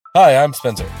Hi, I'm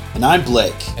Spencer. And I'm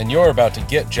Blake. And you're about to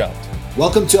get jumped.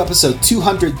 Welcome to episode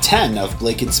 210 of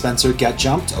Blake and Spencer Get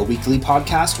Jumped, a weekly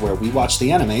podcast where we watch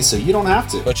the anime so you don't have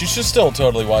to. But you should still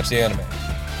totally watch the anime.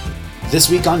 This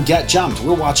week on Get Jumped,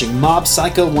 we're watching Mob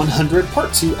Psycho 100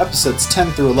 Part 2, episodes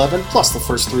 10 through 11, plus the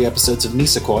first 3 episodes of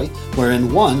Nisekoi, where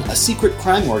in one, a secret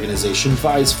crime organization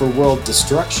vies for world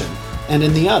destruction, and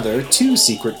in the other, 2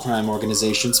 secret crime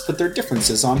organizations put their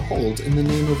differences on hold in the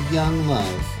name of young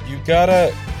love. You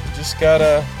just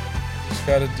gotta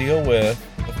deal with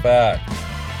the fact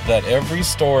that every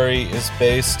story is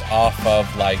based off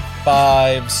of like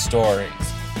 5 stories.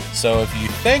 So if you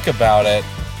think about it,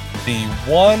 the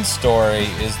one story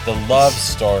is the love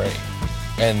story,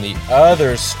 and the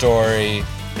other story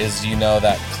is,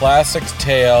 that classic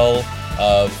tale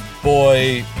of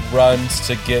boy runs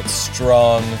to get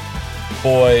strong,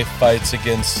 boy fights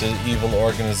against an evil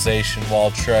organization while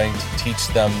trying to teach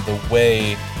them the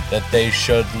way that they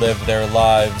should live their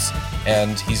lives,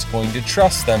 and he's going to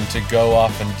trust them to go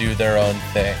off and do their own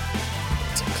thing.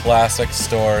 It's a classic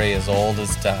story as old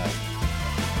as time.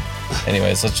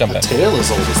 Anyways, let's jump in. A tale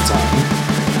as old as time.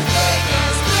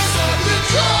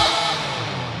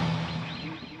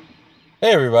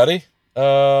 Hey everybody,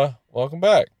 welcome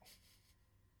back.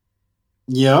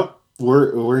 Yep,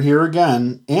 we're here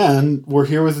again, and we're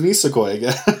here with Nisekoi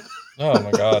again. Oh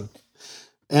my god.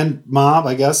 And Mob,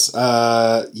 I guess.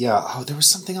 Yeah. Oh, there was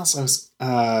something else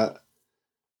I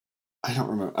don't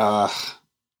remember.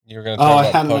 You were going to talk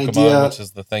about Pokemon, which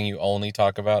is the thing you only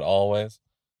talk about always?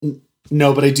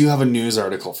 No, but I do have a news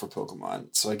article for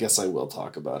Pokemon, so I guess I will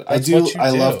talk about it.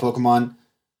 I love Pokemon.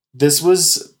 This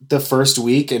was the first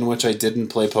week in which I didn't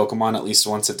play Pokemon at least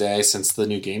once a day since the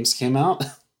new games came out.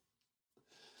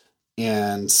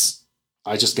 And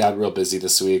I just got real busy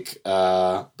this week.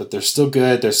 But they're still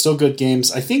good. They're still good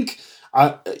games. I think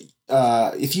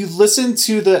if you listen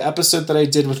to the episode that I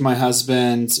did with my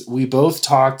husband, we both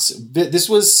talked. This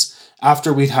was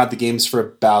after we'd had the games for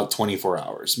about 24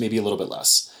 hours, maybe a little bit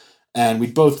less. And we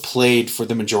both played for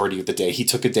the majority of the day. He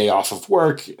took a day off of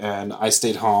work, and I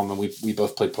stayed home, and we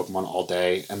both played Pokemon all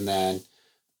day. And then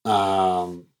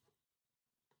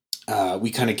we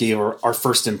kind of gave our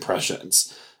first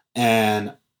impressions.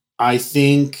 And I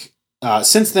think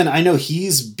since then, I know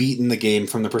he's beaten the game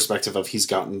from the perspective of he's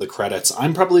gotten the credits.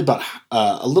 I'm probably about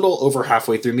a little over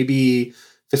halfway through, maybe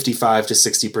 55 to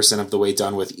 60% of the way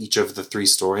done with each of the 3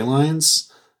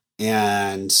 storylines.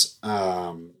 And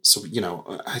so,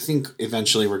 I think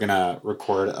eventually we're going to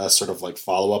record a sort of like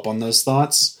follow-up on those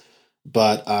thoughts.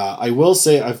 But I will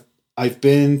say I've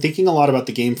been thinking a lot about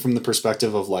the game from the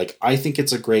perspective of like, I think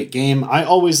it's a great game. I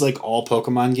always like all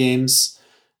Pokemon games.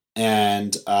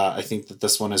 And I think that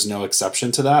this one is no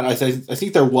exception to that. I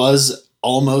think there was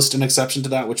almost an exception to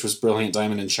that, which was Brilliant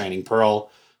Diamond and Shining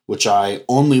Pearl, which I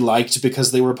only liked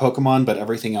because they were Pokemon, but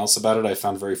everything else about it I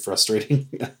found very frustrating.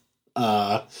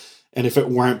 And if it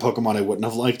weren't Pokemon, I wouldn't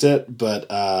have liked it. But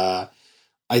I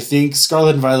think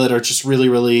Scarlet and Violet are just really,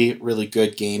 really, really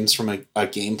good games from a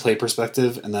gameplay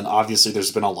perspective. And then obviously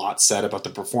there's been a lot said about the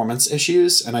performance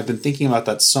issues. And I've been thinking about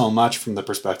that so much from the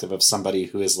perspective of somebody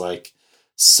who is like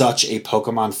such a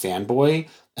Pokemon fanboy.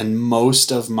 And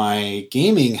most of my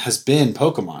gaming has been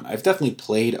Pokemon. I've definitely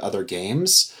played other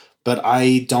games, but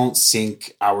I don't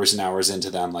sink hours and hours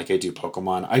into them like I do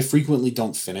Pokemon. I frequently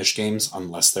don't finish games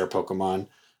unless they're Pokemon.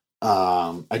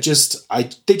 They just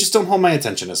don't hold my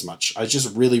attention as much. I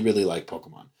just really, really like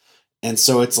Pokemon. And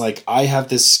so it's like, I have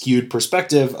this skewed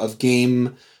perspective of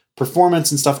game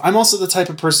performance and stuff. I'm also the type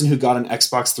of person who got an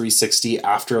Xbox 360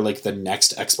 after like the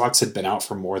next Xbox had been out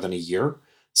for more than a year.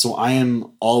 So I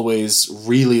am always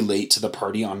really late to the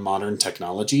party on modern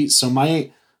technology. So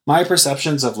my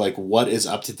perceptions of like what is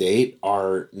up to date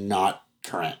are not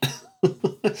current.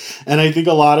 And I think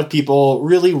a lot of people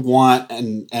really want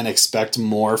and expect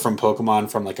more from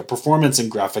Pokemon from like a performance and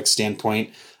graphics standpoint.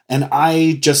 And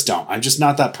I just don't. I'm just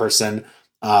not that person.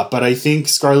 But I think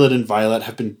Scarlet and Violet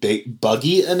have been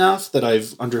buggy enough that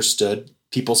I've understood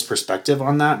people's perspective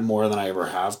on that more than I ever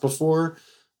have before.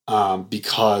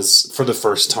 Because for the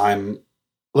first time,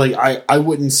 like I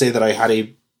wouldn't say that I had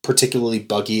a particularly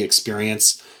buggy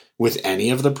experience with any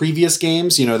of the previous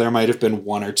games. There might have been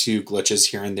 1 or 2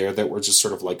 glitches here and there that were just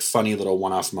sort of like funny little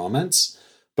one-off moments.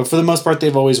 But for the most part,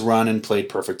 they've always run and played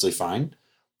perfectly fine.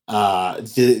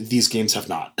 These games have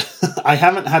not. I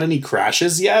haven't had any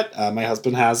crashes yet. My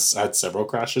husband has had several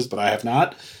crashes, but I have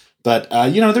not. But,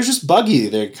 they're just buggy.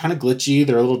 They're kind of glitchy.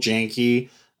 They're a little janky.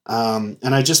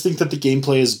 And I just think that the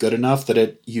gameplay is good enough that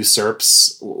it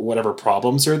usurps whatever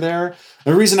problems are there.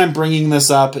 The reason I'm bringing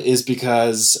this up is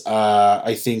because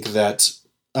I think that,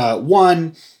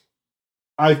 one,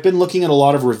 I've been looking at a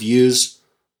lot of reviews.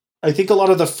 I think a lot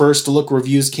of the first look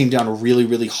reviews came down really,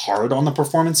 really hard on the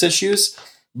performance issues,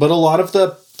 but a lot of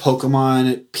the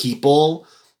Pokemon people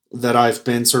that I've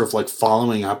been sort of like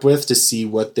following up with to see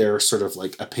what their sort of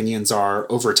like opinions are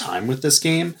over time with this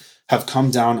game have come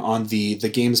down on the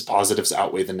game's positives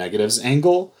outweigh the negatives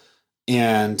angle.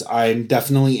 And I'm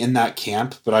definitely in that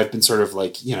camp, but I've been sort of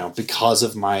like, you know, because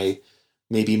of my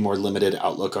maybe more limited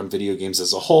outlook on video games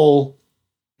as a whole,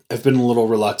 I've been a little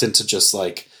reluctant to just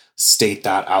like state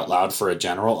that out loud for a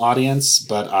general audience.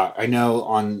 But I know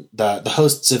on the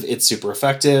hosts of It's Super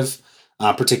Effective,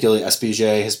 particularly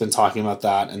SBJ, has been talking about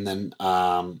that. And then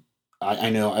I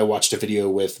know I watched a video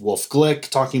with Wolf Glick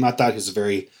talking about that, who's a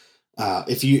very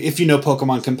if you know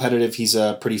Pokemon competitive, he's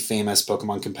a pretty famous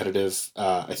Pokemon competitive,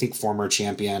 I think former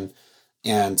champion,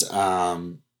 and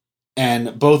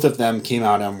both of them came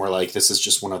out and were like, "This is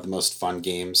just one of the most fun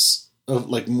games,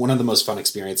 like one of the most fun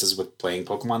experiences with playing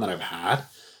Pokemon that I've had,"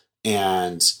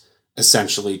 and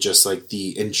essentially just like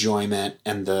the enjoyment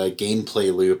and the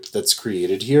gameplay loop that's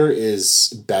created here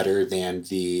is better than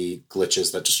the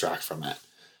glitches that distract from it,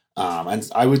 and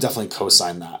I would definitely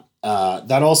co-sign that.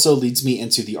 That also leads me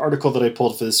into the article that I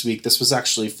pulled for this week. This was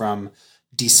actually from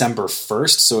December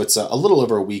 1st, so it's a little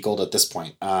over a week old at this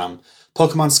point.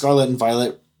 Pokemon Scarlet and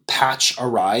Violet patch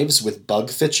arrives with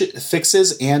bug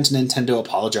fixes, and Nintendo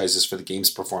apologizes for the game's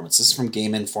performance. This is from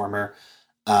Game Informer,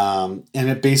 and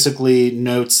it basically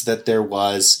notes that there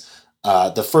was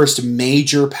the first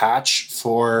major patch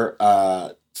for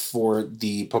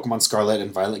the Pokemon Scarlet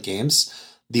and Violet games.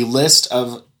 The list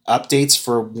of updates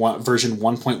for version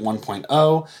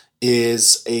 1.1.0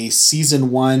 is a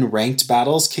Season 1 ranked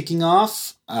battles kicking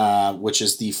off, which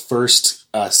is the first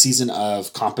season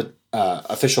of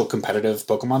official competitive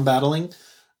Pokemon battling.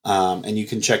 And you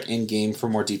can check in-game for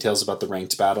more details about the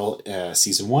ranked battle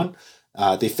Season 1.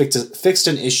 They fixed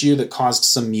an issue that caused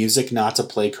some music not to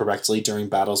play correctly during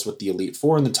battles with the Elite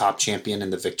Four and the top champion in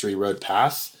the Victory Road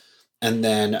path. And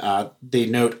then they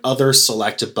note other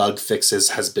select bug fixes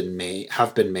have been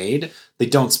made. They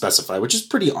don't specify, which is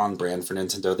pretty on brand for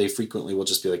Nintendo. They frequently will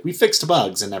just be like, "We fixed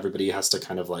bugs," and everybody has to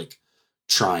kind of like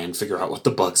try and figure out what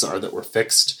the bugs are that were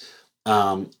fixed.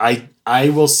 I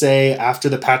will say after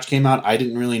the patch came out, I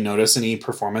didn't really notice any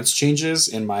performance changes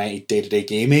in my day-to-day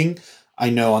gaming. I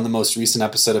know on the most recent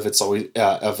episode of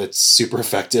It's Super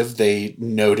Effective, they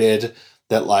noted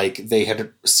that like they had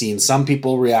seen some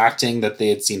people reacting that they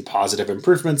had seen positive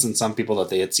improvements and some people that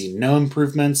they had seen no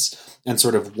improvements, and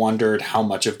sort of wondered how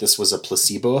much of this was a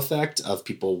placebo effect of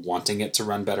people wanting it to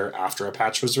run better after a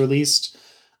patch was released.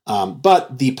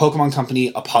 But the Pokemon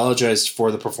Company apologized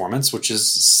for the performance, which is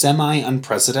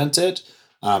semi-unprecedented.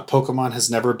 Pokemon has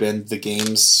never been the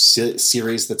game's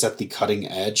series that's at the cutting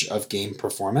edge of game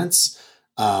performance.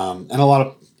 And a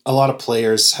lot of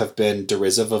players have been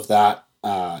derisive of that.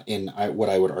 In what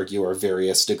I would argue are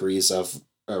various degrees of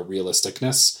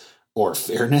realisticness or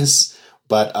fairness.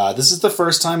 But this is the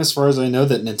first time, as far as I know,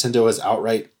 that Nintendo has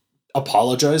outright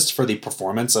apologized for the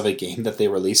performance of a game that they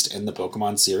released in the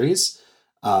Pokemon series.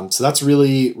 So that's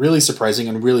really, really surprising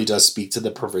and really does speak to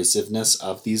the pervasiveness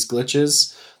of these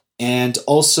glitches. And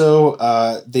also,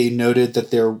 they noted that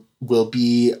there will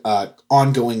be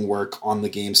ongoing work on the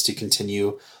games to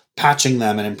continue patching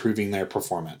them and improving their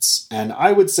performance. And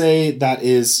I would say that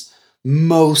is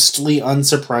mostly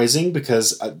unsurprising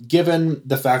because given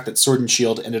the fact that Sword and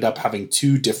Shield ended up having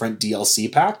 2 different DLC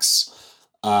packs,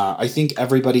 I think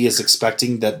everybody is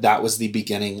expecting that was the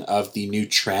beginning of the new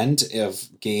trend of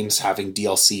games having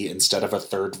DLC instead of a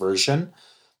third version.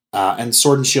 And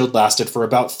Sword and Shield lasted for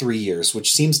about 3 years,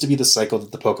 which seems to be the cycle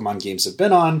that the Pokemon games have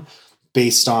been on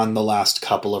based on the last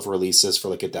couple of releases for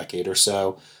like a decade or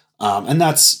so. And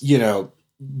that's,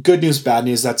 good news, bad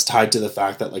news. That's tied to the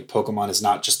fact that like Pokemon is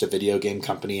not just a video game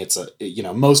company. It's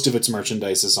most of its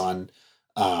merchandise is on,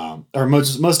 or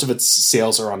most of its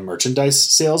sales are on merchandise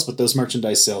sales, but those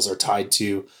merchandise sales are tied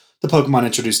to the Pokemon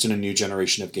introduced in a new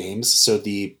generation of games. So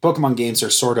the Pokemon games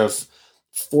are sort of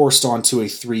forced onto a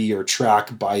 3-year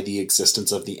track by the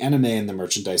existence of the anime and the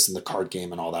merchandise and the card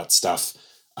game and all that stuff,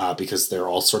 because they're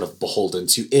all sort of beholden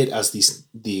to it as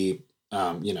the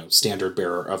standard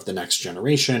bearer of the next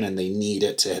generation, and they need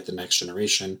it to hit the next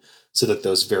generation so that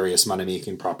those various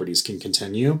money-making properties can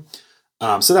continue.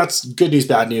 So that's good news,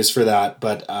 bad news for that.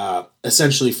 But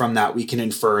essentially from that, we can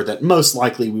infer that most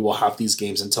likely we will have these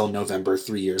games until November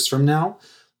 3 years from now.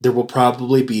 There will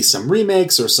probably be some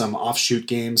remakes or some offshoot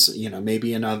games,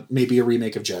 maybe a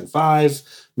remake of Gen 5,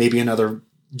 maybe another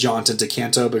jaunt into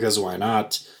Kanto, because why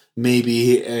not?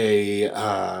 Maybe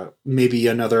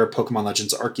another Pokemon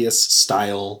Legends Arceus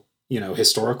style,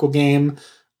 historical game.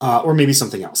 or maybe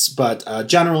something else. But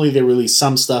generally, they release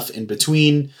some stuff in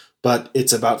between. But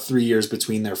it's about 3 years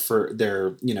between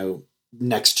their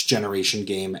next generation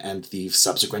game and the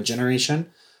subsequent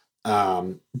generation.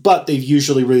 But they've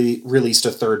usually released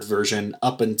a third version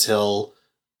up until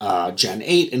Gen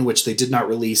 8, in which they did not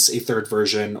release a third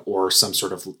version or some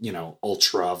sort of,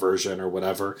 ultra version or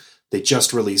whatever. They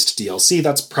just released DLC.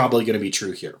 That's probably going to be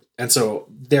true here. And so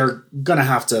they're going to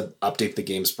have to update the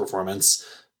game's performance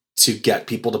to get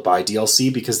people to buy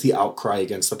DLC, because the outcry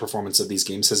against the performance of these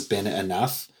games has been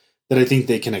enough that I think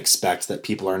they can expect that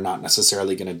people are not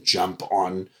necessarily going to jump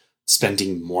on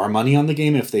spending more money on the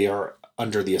game if they are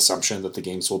under the assumption that the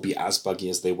games will be as buggy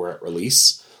as they were at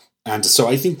release. And so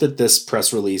I think that this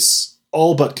press release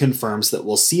all but confirms that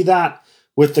we'll see that,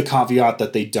 with the caveat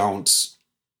that they don't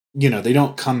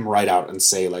come right out and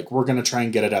say, like, we're going to try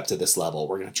and get it up to this level.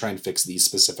 We're going to try and fix these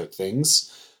specific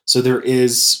things. So there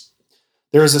is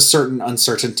a certain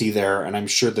uncertainty there. And I'm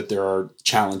sure that there are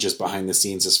challenges behind the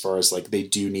scenes as far as, like, they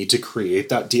do need to create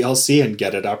that DLC and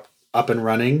get it up and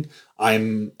running.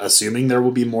 I'm assuming there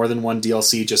will be more than one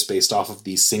DLC just based off of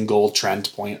the single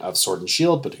trend point of Sword and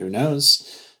Shield, but who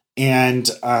knows? And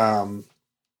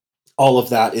all of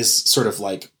that is sort of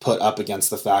like put up against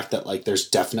the fact that, like, there's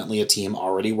definitely a team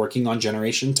already working on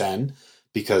Generation 10,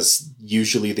 because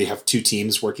usually they have 2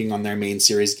 teams working on their main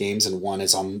series games, and one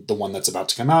is on the one that's about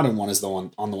to come out, and one is the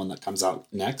one that comes out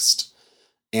next.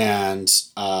 And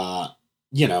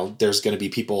there's going to be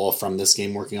people from this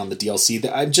game working on the DLC.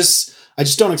 That I just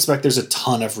don't expect there's a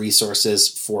ton of resources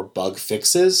for bug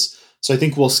fixes. So I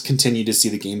think we'll continue to see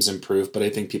the games improve, but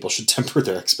I think people should temper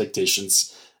their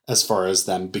expectations as far as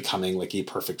them becoming like a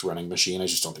perfect running machine. I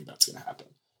just don't think that's going to happen.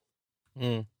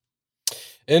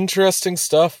 Interesting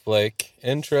stuff, Blake.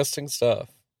 Interesting stuff.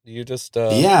 You just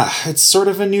yeah, it's sort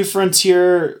of a new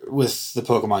frontier with the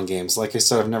Pokemon games. Like I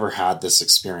said, I've never had this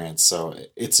experience, so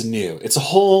it's new. It's a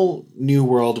whole new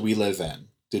world we live in.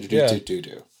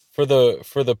 Do. For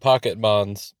the Pocket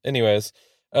Mons. Anyways,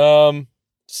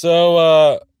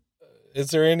 is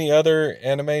there any other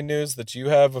anime news that you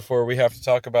have before we have to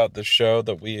talk about the show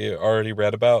that we already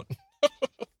read about?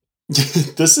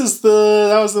 That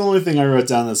was the only thing I wrote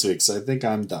down this week, so I think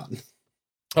I'm done.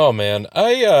 Oh man,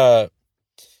 I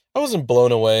wasn't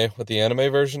blown away with the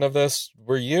anime version of this.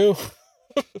 Were you?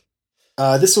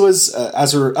 This was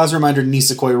as a reminder,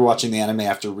 Nisekoi were watching the anime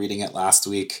after reading it last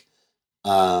week.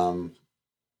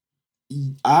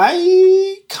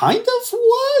 I kind of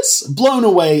was blown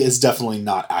away is definitely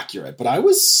not accurate, but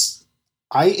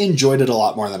I enjoyed it a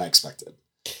lot more than I expected.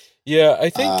 Yeah, I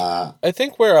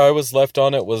think where I was left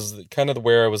on it was kind of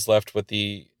where I was left with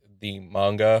the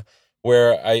manga,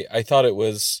 where I thought it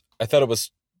was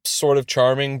sort of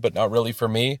charming, but not really for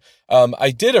me.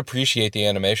 I did appreciate the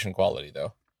animation quality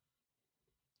though.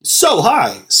 So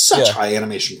high, high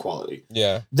animation quality.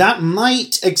 Yeah. That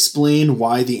might explain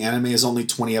why the anime is only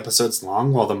 20 episodes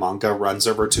long while the manga runs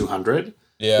over 200.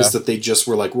 Yeah. Is that they just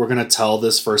were like, we're going to tell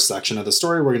this first section of the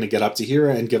story, we're going to get up to here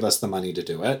and give us the money to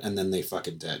do it. And then they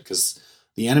fucking did, because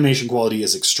the animation quality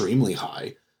is extremely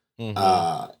high.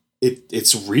 Mm-hmm.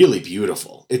 It's really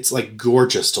beautiful. It's like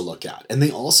gorgeous to look at. And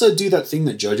they also do that thing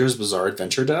that JoJo's Bizarre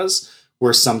Adventure does,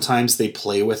 where sometimes they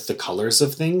play with the colors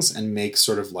of things and make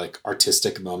sort of like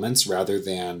artistic moments rather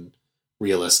than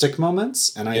realistic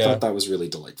moments. And I thought that was really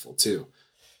delightful too.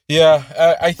 Yeah,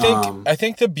 I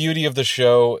think the beauty of the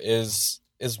show is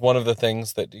one of the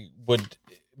things that would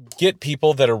get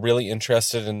people that are really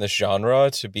interested in this genre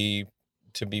to be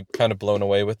kind of blown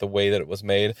away with the way that it was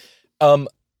made.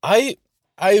 Okay,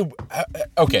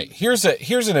 here's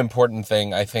an important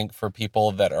thing I think for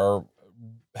people that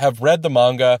have read the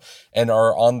manga and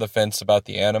are on the fence about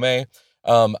the anime.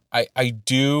 I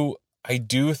do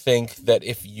think that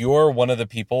if you're one of the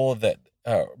people that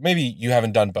maybe you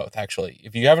haven't done both, actually,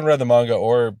 if you haven't read the manga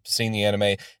or seen the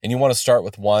anime and you want to start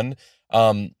with one,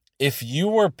 if you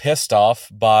were pissed off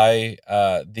by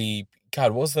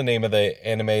what was the name of the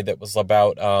anime that was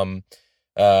about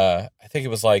I think it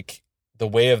was like The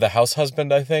Way of the House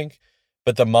Husband, I think.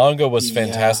 But the manga was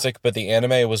fantastic, but the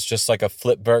anime was just like a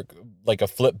flip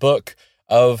book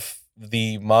of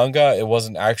the manga. It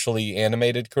wasn't actually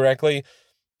animated correctly.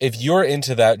 If you're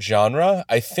into that genre,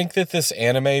 I think that this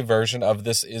anime version of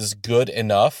this is good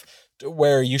enough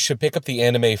where you should pick up the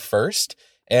anime first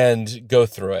and go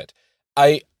through it.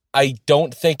 I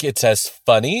don't think it's as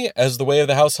funny as The Way of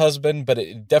the House Husband, but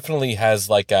it definitely has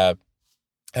like a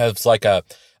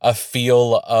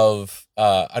feel of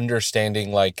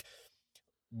understanding, like,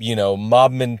 you know,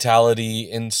 mob mentality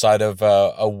inside of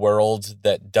a world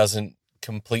that doesn't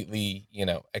completely, you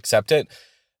know, accept it.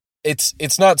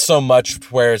 it's not so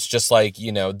much where it's just like,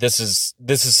 this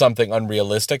is something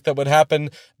unrealistic that would happen,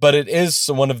 but it is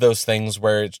one of those things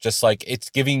where it's just like it's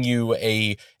giving you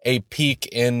a peek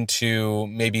into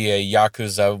maybe a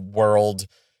Yakuza world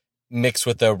mixed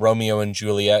with a Romeo and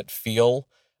Juliet feel.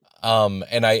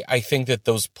 And I think that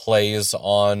those plays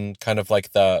on kind of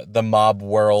like the mob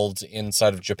world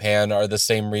inside of Japan are the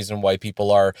same reason why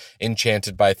people are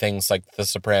enchanted by things like The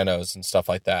Sopranos and stuff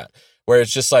like that, where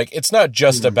it's just like, it's not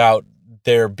just about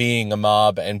there being a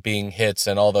mob and being hits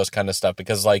and all those kind of stuff,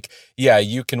 because like, yeah,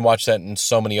 you can watch that in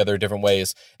so many other different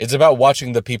ways. It's about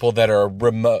watching the people that are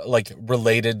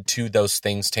related to those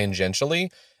things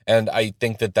tangentially. And I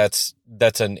think that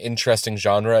that's an interesting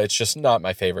genre. It's just not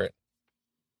my favorite.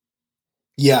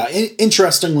 Yeah,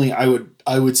 interestingly, I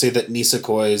would say that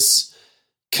Nisekoi's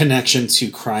connection to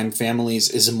crime families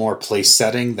is a more place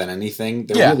setting than anything.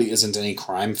 There really isn't any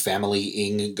crime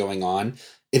family-ing going on.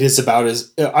 It is about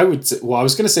as I would say. Well, I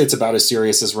was going to say it's about as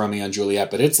serious as Romeo and Juliet,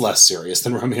 but it's less serious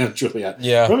than Romeo and Juliet.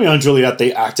 Yeah, Romeo and Juliet,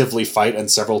 they actively fight and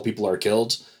several people are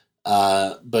killed.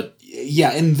 But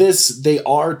yeah, in this, they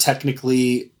are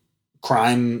technically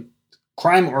crime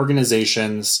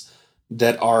organizations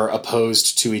that are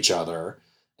opposed to each other.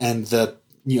 And the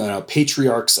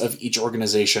patriarchs of each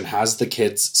organization has the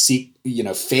kids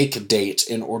fake date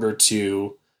in order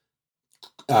to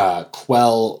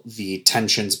quell the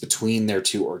tensions between their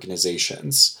two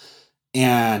organizations.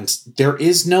 And there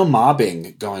is no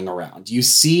mobbing going around. You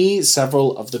see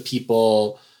several of the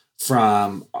people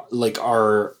from like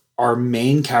our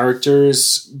main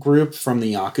characters group from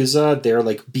the Yakuza. They're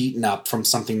like beaten up from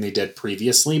something they did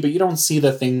previously, but you don't see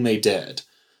the thing they did.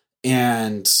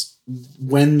 And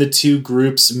when the two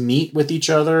groups meet with each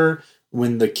other,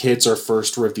 when the kids are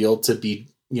first revealed to be,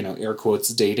 air quotes,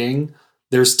 dating,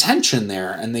 there's tension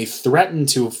there and they threaten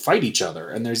to fight each other.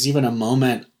 And there's even a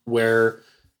moment where,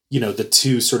 the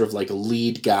two sort of like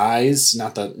lead guys,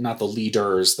 not the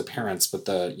leaders, the parents, but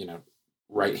the,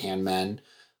 right-hand men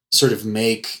sort of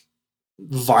make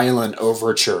violent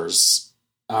overtures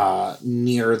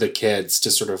near the kids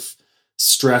to sort of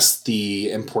stress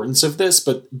the importance of this,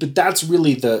 but that's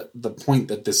really the point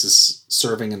that this is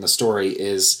serving in the story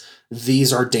is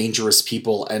these are dangerous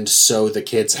people, and so the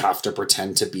kids have to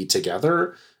pretend to be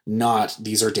together, not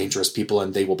these are dangerous people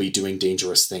and they will be doing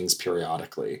dangerous things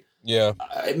periodically. Yeah.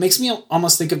 It makes me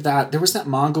almost think of that. There was that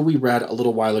manga we read a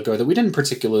little while ago that we didn't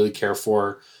particularly care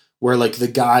for, where like the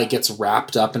guy gets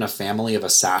wrapped up in a family of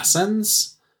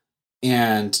assassins,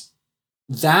 and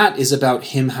that is about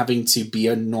him having to be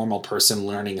a normal person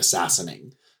learning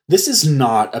assassinating. This is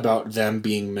not about them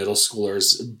being middle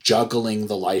schoolers juggling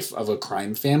the life of a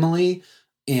crime family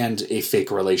and a fake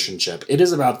relationship. It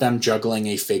is about them juggling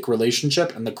a fake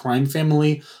relationship, and the crime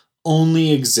family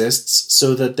only exists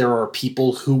so that there are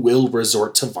people who will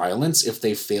resort to violence if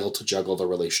they fail to juggle the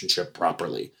relationship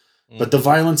properly. But the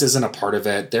violence isn't a part of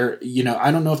it.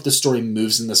 I don't know if the story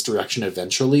moves in this direction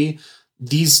eventually.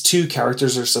 These two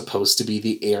characters are supposed to be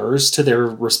the heirs to their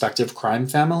respective crime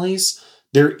families.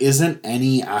 There isn't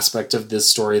any aspect of this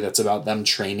story that's about them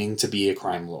training to be a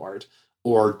crime lord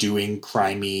or doing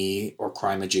crimey or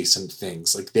crime adjacent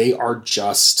things. Like, they are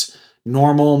just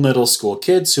normal middle school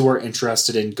kids who are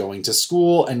interested in going to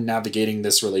school and navigating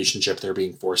this relationship they're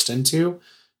being forced into,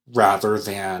 rather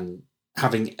than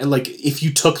having, like, if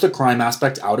you took the crime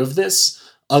aspect out of this,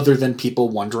 other than people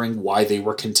wondering why they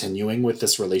were continuing with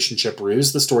this relationship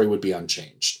ruse, the story would be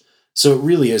unchanged. So it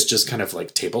really is just kind of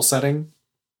like table setting.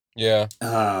 Yeah.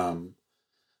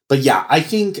 But yeah, I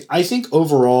think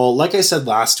overall, like I said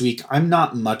last week, I'm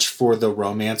not much for the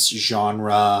romance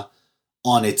genre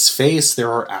on its face.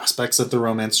 There are aspects of the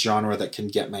romance genre that can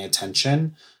get my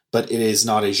attention, but it is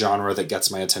not a genre that gets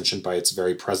my attention by its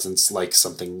very presence, like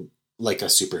something like a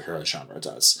superhero genre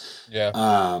does.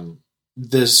 Yeah.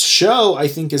 This show, I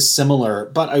think, is similar,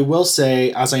 but I will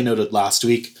say, as I noted last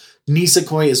week,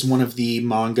 Nisekoi is one of the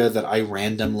manga that I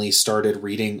randomly started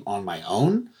reading on my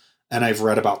own, and I've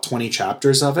read about 20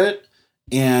 chapters of it,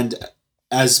 and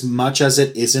as much as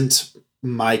it isn't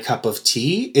my cup of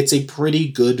tea, it's a pretty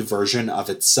good version of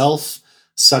itself,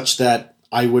 such that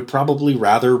I would probably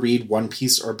rather read One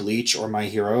Piece or Bleach or My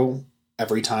Hero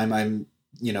every time I'm,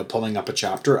 pulling up a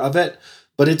chapter of it.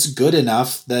 But it's good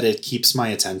enough that it keeps my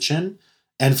attention.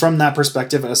 And from that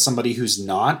perspective, as somebody who's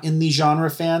not in the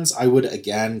genre fans, I would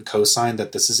again co-sign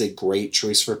that this is a great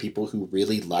choice for people who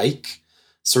really like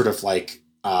sort of like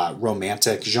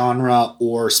romantic genre,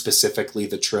 or specifically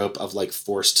the trope of like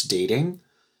forced dating.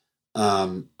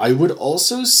 I would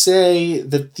also say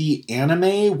that the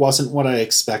anime wasn't what I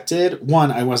expected.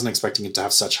 One, I wasn't expecting it to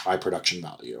have such high production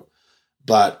value.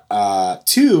 But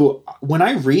two, when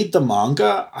I read the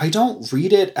manga, I don't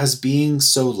read it as being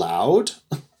so loud.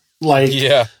 Like,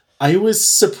 Yeah. I was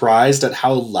surprised at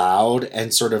how loud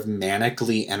and sort of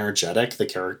manically energetic the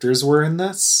characters were in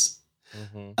this.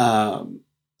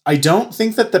 I don't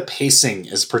think that the pacing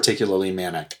is particularly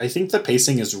manic. I think the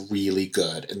pacing is really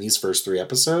good in these first 3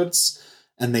 episodes,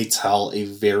 and they tell a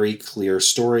very clear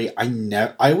story.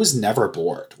 I was never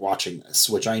bored watching this,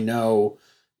 which I know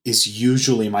is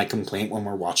usually my complaint when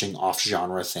we're watching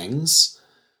off-genre things.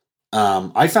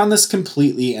 I found this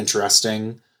completely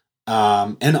interesting.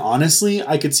 And honestly,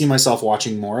 I could see myself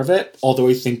watching more of it, although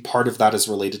I think part of that is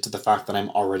related to the fact that I'm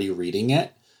already reading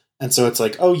it. And so it's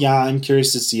like, oh yeah, I'm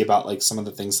curious to see about like some of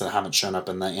the things that haven't shown up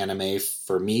in the anime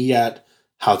for me yet,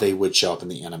 how they would show up in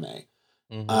the anime.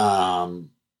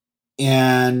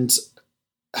 And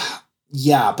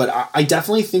yeah, but I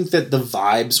definitely think that the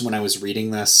vibes when I was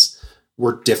reading this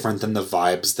were different than the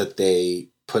vibes that they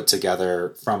put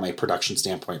together from a production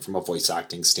standpoint, from a voice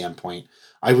acting standpoint.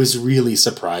 I was really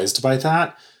surprised by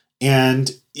that. And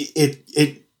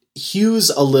it hews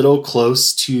a little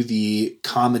close to the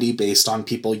comedy based on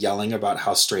people yelling about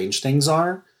how strange things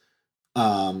are.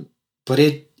 But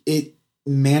it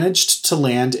managed to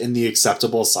land in the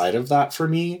acceptable side of that for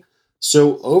me.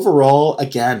 So overall,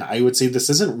 again, I would say this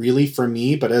isn't really for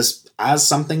me, but as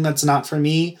something that's not for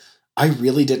me, I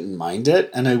really didn't mind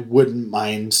it. And I wouldn't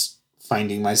mind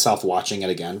finding myself watching it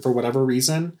again for whatever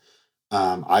reason.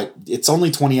 It's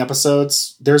only 20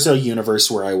 episodes. There's a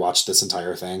universe where I watched this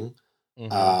entire thing.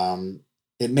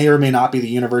 It may or may not be the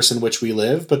universe in which we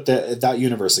live, but that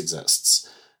universe exists.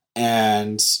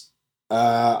 And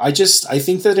I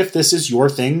think that if this is your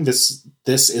thing, this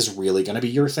is really going to be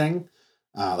your thing.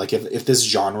 Like if this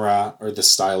genre or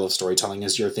this style of storytelling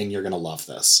is your thing, you're going to love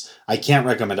this. I can't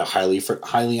recommend it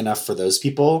highly enough for those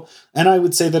people. And I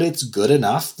would say that it's good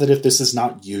enough that if this is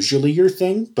not usually your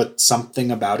thing, but something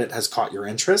about it has caught your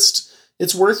interest,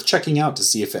 it's worth checking out to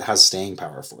see if it has staying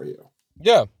power for you.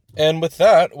 Yeah. And with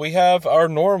that, we have our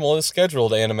normally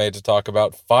scheduled anime to talk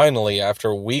about finally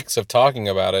after weeks of talking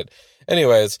about it.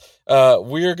 Anyways,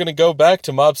 we're going to go back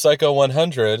to Mob Psycho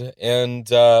 100. And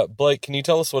Blake, can you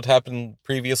tell us what happened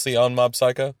previously on Mob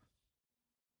Psycho?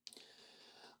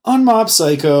 On Mob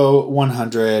Psycho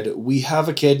 100, we have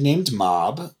a kid named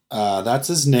Mob. That's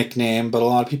his nickname, but a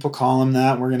lot of people call him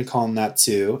that. We're going to call him that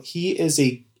too. He is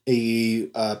a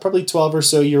probably 12 or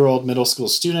so year old middle school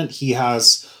student. He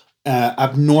has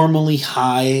abnormally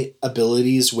high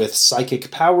abilities with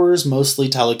psychic powers, mostly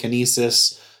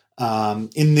telekinesis.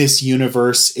 In this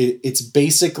universe, it's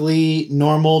basically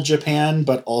normal Japan,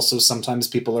 but also sometimes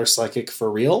people are psychic for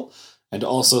real. And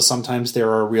also sometimes there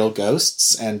are real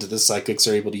ghosts, and the psychics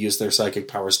are able to use their psychic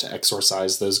powers to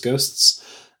exorcise those ghosts.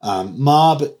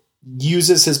 Mob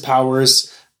uses his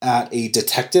powers at a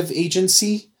detective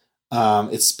agency.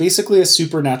 It's basically a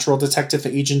supernatural detective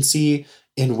agency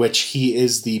in which he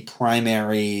is the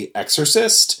primary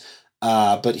exorcist.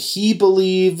 But he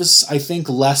believes, I think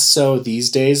less so these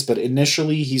days, but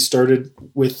initially he started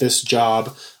with this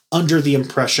job under the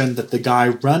impression that the guy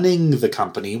running the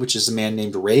company, which is a man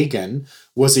named Reagan,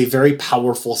 was a very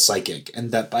powerful psychic,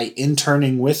 and that by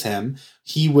interning with him,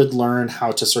 he would learn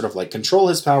how to sort of like control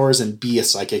his powers and be a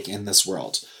psychic in this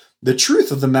world. The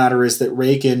truth of the matter is that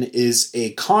Reagan is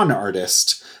a con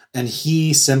artist, and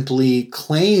he simply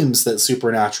claims that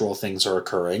supernatural things are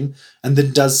occurring and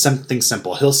then does something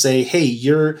simple. He'll say, hey,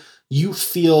 you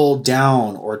feel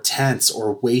down or tense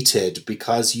or weighted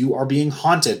because you are being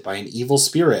haunted by an evil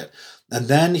spirit. And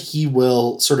then he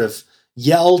will sort of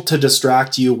yell to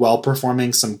distract you while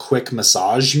performing some quick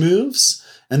massage moves.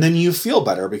 And then you feel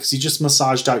better because he just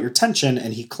massaged out your tension,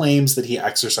 and he claims that he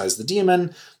exorcised the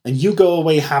demon, and you go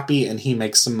away happy and he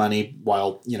makes some money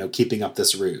while, keeping up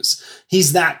this ruse.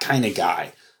 He's that kind of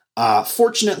guy.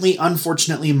 Fortunately,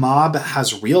 unfortunately, Mob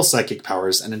has real psychic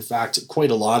powers, and in fact,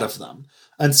 quite a lot of them.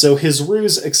 And so his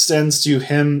ruse extends to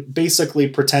him basically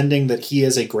pretending that he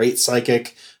is a great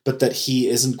psychic, but that he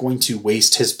isn't going to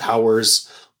waste his powers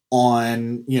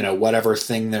on, whatever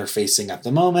thing they're facing at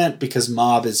the moment, because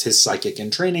Mob is his psychic in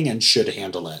training and should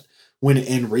handle it. When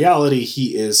in reality,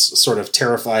 he is sort of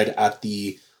terrified at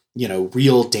the,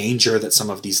 real danger that some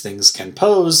of these things can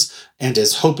pose, and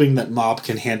is hoping that Mob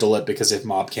can handle it, because if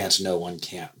Mob can't, no one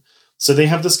can. So they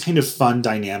have this kind of fun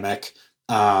dynamic.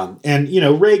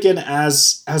 And Reagan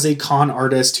as a con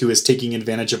artist who is taking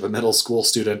advantage of a middle school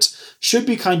student should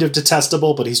be kind of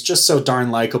detestable, but he's just so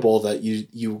darn likable that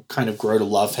you kind of grow to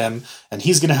love him. And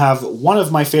he's going to have one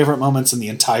of my favorite moments in the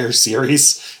entire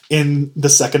series in the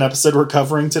second episode we're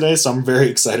covering today. So I'm very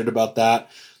excited about that.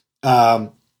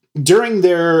 During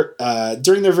their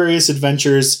various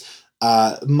adventures,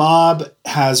 Mob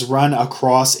has run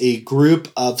across a group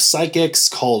of psychics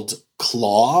called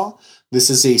Claw. This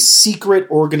is a secret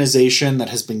organization that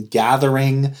has been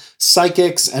gathering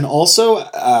psychics and also,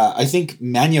 I think,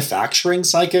 manufacturing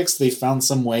psychics. They found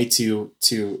some way to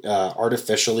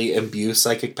artificially imbue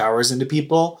psychic powers into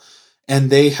people. And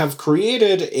they have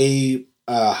created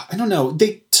I don't know,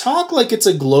 they talk like it's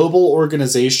a global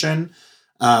organization.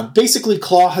 Basically,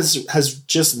 Claw has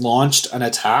just launched an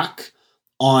attack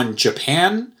on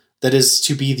Japan that is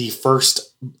to be the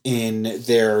first in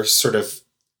their sort of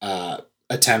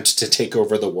attempt to take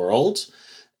over the world.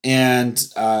 And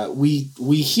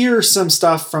we hear some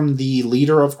stuff from the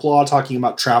leader of Claw talking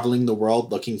about traveling the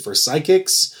world looking for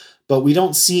psychics, but we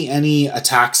don't see any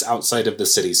attacks outside of the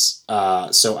cities.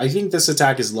 So I think this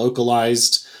attack is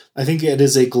localized. I think it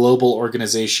is a global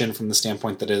organization from the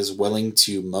standpoint that it is willing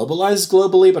to mobilize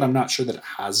globally, but I'm not sure that it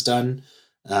has done.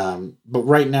 But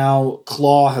right now,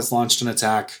 Claw has launched an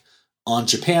attack on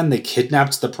Japan. They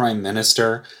kidnapped the prime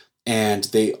minister, and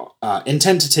they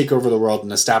intend to take over the world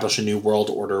and establish a new world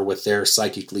order with their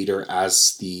psychic leader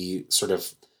as the sort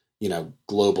of,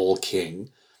 global king.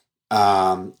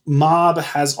 Mob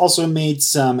has also made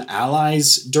some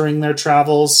allies during their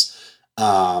travels.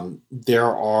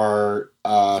 There are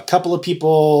a couple of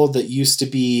people that used to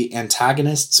be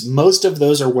antagonists. Most of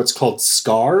those are what's called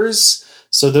scars.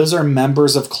 So those are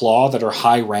members of Claw that are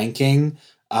high ranking.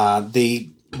 They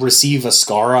receive a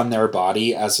scar on their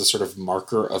body as a sort of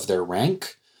marker of their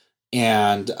rank.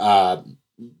 And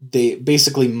they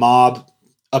basically Mob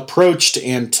approached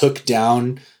and took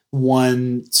down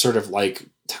one sort of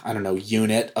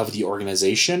unit of the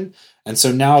organization. And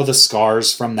so now the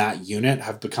scars from that unit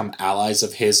have become allies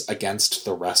of his against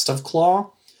the rest of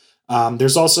Claw.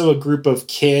 There's also a group of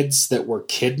kids that were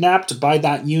kidnapped by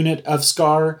that unit of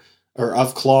Scar or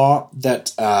of Claw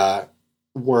that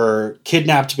were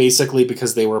kidnapped basically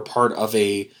because they were part of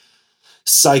a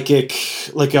psychic,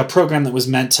 like a program that was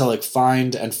meant to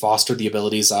find and foster the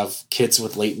abilities of kids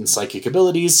with latent psychic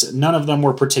abilities. None of them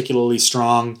were particularly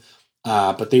strong,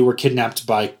 but they were kidnapped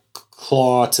by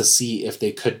Claw to see if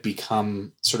they could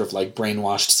become sort of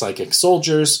brainwashed psychic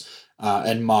soldiers,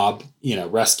 and Mob,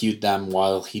 rescued them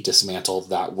while he dismantled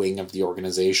that wing of the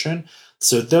organization.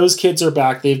 So those kids are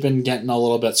back. They've been getting a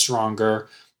little bit stronger,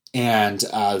 and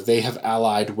they have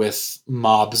allied with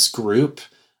Mob's group.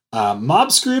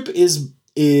 Mob's group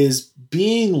is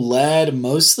being led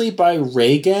mostly by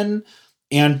Reagan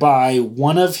and by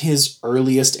one of his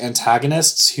earliest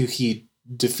antagonists, who he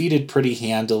defeated pretty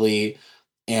handily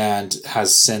and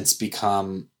has since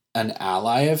become an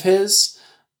ally of his.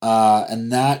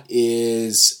 And that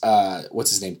is, what's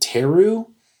his name? Teru.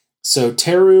 So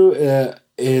Teru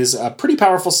is a pretty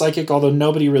powerful psychic, although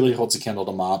nobody really holds a candle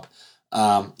to Mob.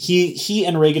 He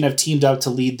and Reagan have teamed up to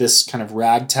lead this kind of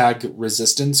ragtag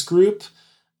resistance group.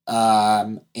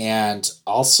 And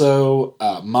also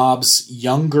Mob's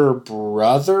younger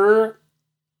brother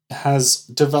has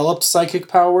developed psychic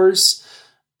powers.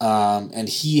 And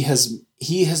he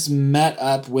has met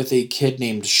up with a kid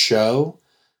named Sho.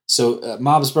 So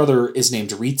Mob's brother is named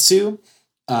Ritsu.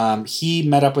 He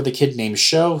met up with a kid named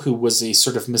Sho, who was a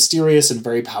sort of mysterious and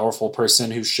very powerful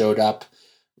person who showed up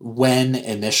when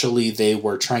initially they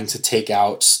were trying to take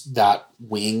out that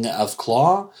wing of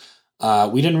Claw.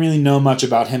 We didn't really know much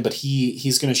about him, but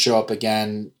he's going to show up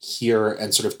again here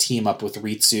and sort of team up with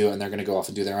Ritsu, and they're going to go off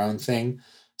and do their own thing.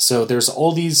 So there's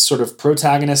all these sort of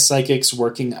protagonist psychics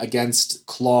working against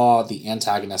Claw, the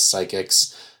antagonist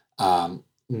psychics,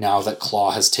 now that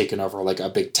Claw has taken over a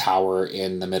big tower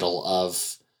in the middle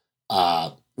of,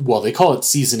 they call it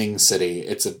Seasoning City.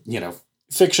 It's a,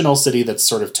 fictional city that's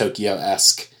sort of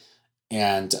Tokyo-esque,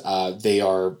 and they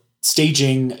are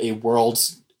staging a world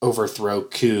overthrow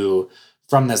coup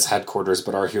from this headquarters,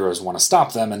 but our heroes want to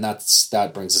stop them, and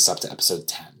that brings us up to episode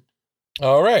 10.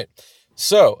 All right.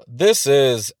 So, this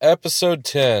is episode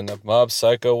 10 of Mob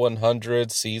Psycho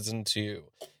 100 Season 2.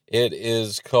 It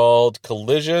is called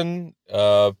Collision,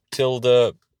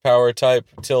 tilde, power type,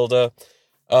 tilde.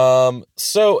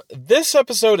 So, this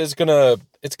episode is gonna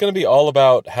be all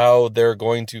about how they're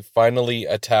going to finally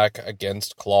attack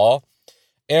against Claw.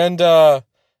 And, man,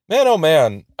 oh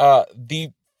man,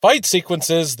 the fight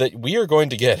sequences that we are going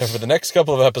to get over the next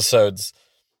couple of episodes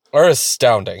are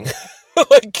astounding.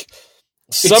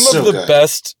 Some of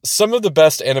the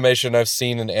best animation I've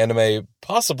seen in anime,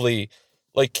 possibly.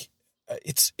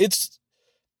 It's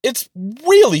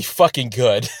really fucking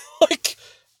good.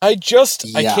 I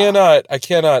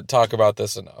cannot talk about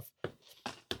this enough.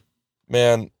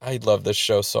 Man, I love this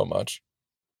show so much.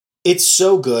 It's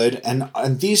so good, and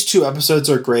these 2 episodes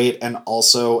are great, and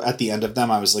also at the end of them,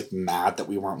 I was like mad that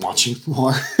we weren't watching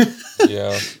more.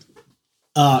 Yeah.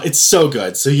 It's so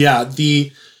good. So yeah,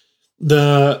 the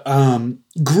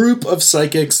group of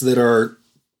psychics that are,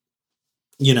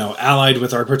 you know, allied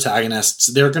with our protagonists,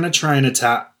 they're going to try and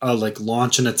attack,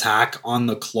 launch an attack on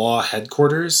the Claw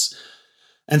headquarters.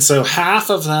 And so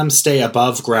half of them stay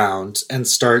above ground and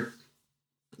start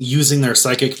using their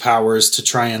psychic powers to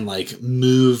try and like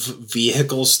move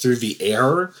vehicles through the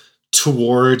air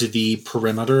toward the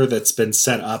perimeter that's been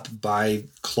set up by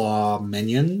Claw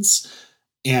minions.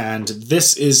 And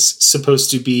this is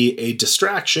supposed to be a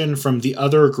distraction from the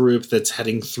other group that's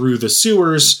heading through the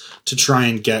sewers to try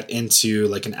and get into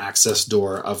like an access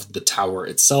door of the tower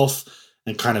itself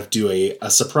and kind of do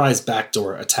a surprise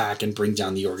backdoor attack and bring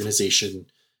down the organization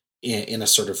in a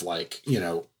sort of like, you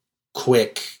know,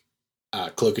 quick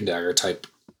cloak and dagger type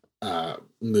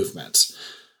movement.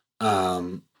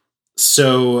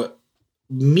 So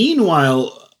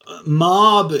meanwhile,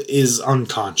 Mob is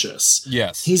unconscious.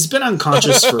 Yes. He's been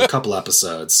unconscious for a couple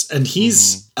episodes, and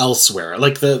he's elsewhere.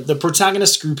 Like the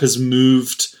protagonist group has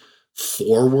moved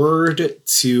forward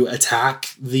to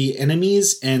attack the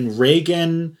enemies, and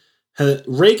Reagan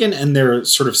and their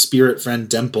sort of spirit friend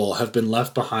Dimple have been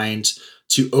left behind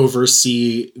to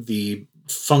oversee the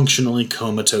functionally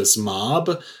comatose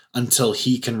Mob until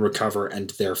he can recover and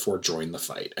therefore join the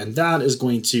fight. And that is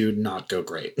going to not go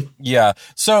great. Yeah.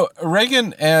 So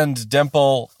Reagan and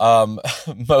Dimple,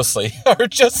 mostly, are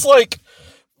just like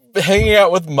hanging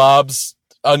out with Mob's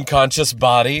unconscious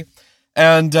body.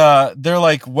 And they're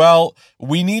like, well,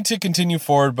 we need to continue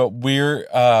forward, but we're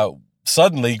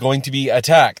suddenly going to be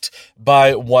attacked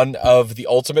by one of the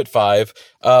Ultimate Five.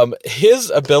 His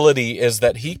ability is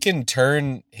that he can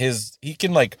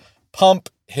like pump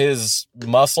his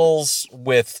muscles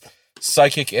with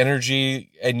psychic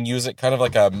energy and use it kind of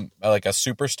like a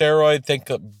super steroid. Think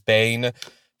of Bane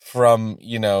from,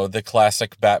 you know, the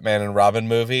classic Batman and Robin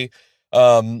movie.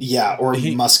 Or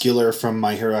Muscular from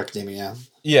My Hero Academia.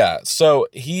 Yeah, so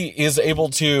he is able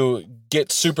to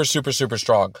get super, super, super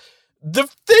strong. The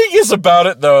thing is about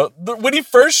it, though, when he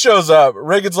first shows up,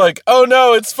 Reagan's like, oh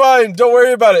no, it's fine, don't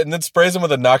worry about it, and then sprays him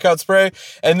with a knockout spray,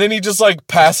 and then he just, like,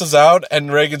 passes out,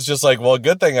 and Reagan's just like, well,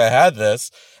 good thing I had this.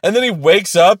 And then he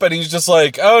wakes up, and he's just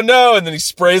like, oh no, and then he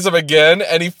sprays him again,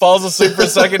 and he falls asleep for a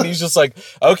second, and he's just like,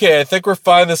 okay, I think we're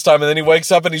fine this time, and then he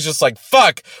wakes up, and he's just like,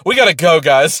 fuck, we gotta go,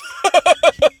 guys.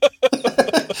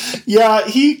 Yeah,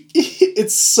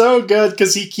 it's so good,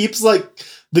 because he keeps, like,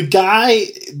 the guy,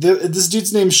 this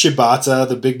dude's name's Shibata,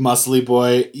 the big muscly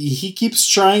boy. He keeps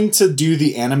trying to do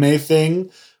the anime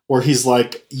thing where he's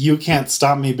like, you can't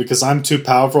stop me because I'm too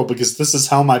powerful because this is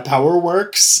how my power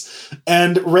works.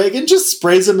 And Reagan just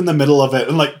sprays him in the middle of it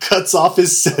and like cuts off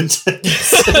his sentence.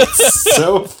 It's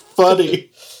so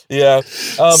funny. Yeah.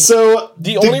 So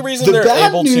the only reason they're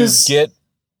able to get...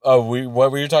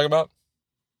 what were you talking about?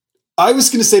 I was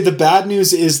going to say the bad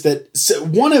news is that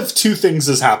one of 2 things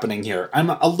is happening here.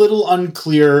 I'm a little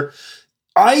unclear.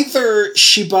 Either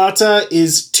Shibata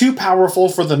is too powerful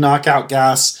for the knockout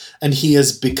gas and he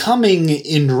is becoming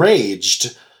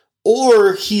enraged,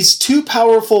 or he's too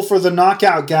powerful for the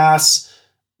knockout gas,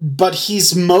 but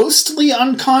he's mostly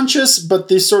unconscious, but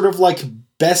these sort of like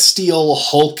bestial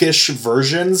hulkish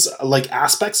versions, like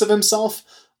aspects of himself,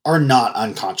 are not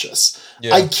unconscious.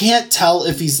 Yeah. I can't tell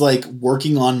if he's like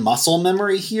working on muscle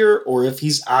memory here or if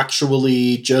he's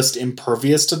actually just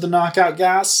impervious to the knockout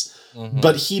gas,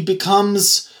 but he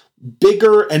becomes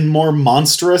bigger and more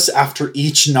monstrous after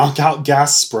each knockout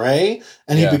gas spray,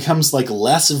 and he becomes like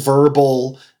less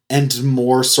verbal and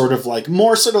more sort of like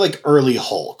early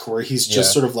Hulk, where he's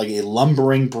just sort of like a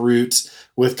lumbering brute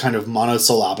with kind of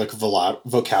monosyllabic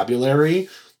vocabulary.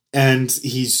 And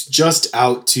he's just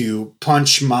out to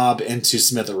punch Mob into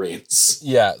smithereens.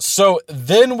 Yeah, so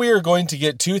then we are going to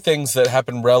get 2 things that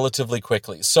happen relatively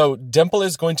quickly. So Dimple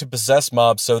is going to possess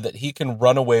Mob so that he can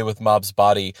run away with Mob's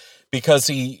body because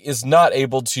he is not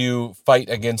able to fight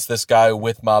against this guy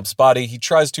with Mob's body. He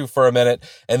tries to for a minute,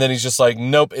 and then he's just like,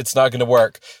 nope, it's not going to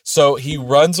work. So he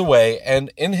runs away, and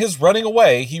in his running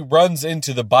away, he runs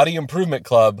into the Body Improvement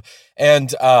Club,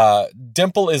 and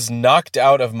Dimple is knocked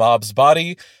out of Mob's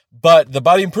body. But the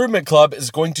Body Improvement Club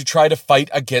is going to try to fight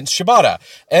against Shibata,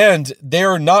 and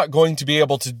they're not going to be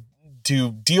able to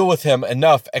deal with him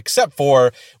enough, except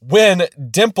for when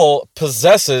Dimple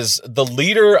possesses the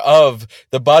leader of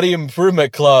the Body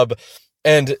Improvement Club,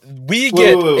 and we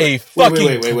get a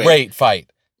fucking great fight.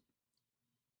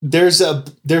 There's a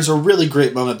really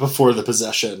great moment before the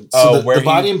possession. So the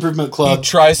Body Improvement Club, he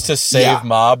tries to save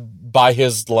Mob by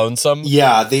his lonesome.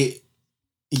 Yeah,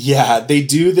 Yeah, they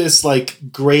do this like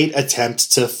great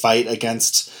attempt to fight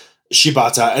against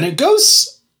Shibata, and it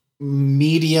goes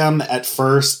medium at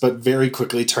first, but very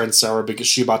quickly turns sour because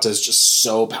Shibata is just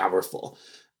so powerful.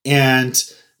 And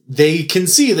they can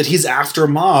see that he's after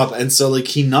Mob, and so like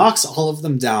he knocks all of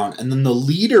them down, and then the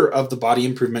leader of the Body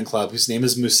Improvement Club, whose name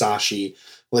is Musashi,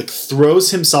 like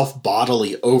throws himself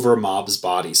bodily over Mob's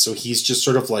body. So he's just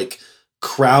sort of like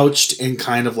crouched in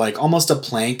kind of like almost a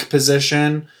plank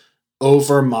position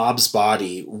over Mob's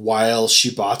body while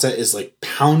Shibata is like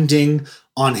pounding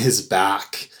on his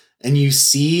back. And you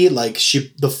see like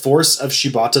the force of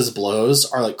Shibata's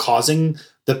blows are like causing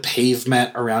the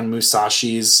pavement around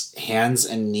Musashi's hands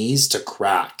and knees to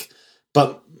crack.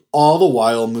 But all the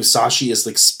while, Musashi is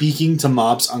like speaking to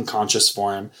Mob's unconscious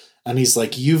form. And he's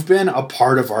like, you've been a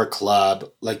part of our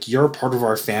club. Like, you're a part of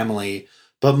our family.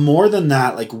 But more than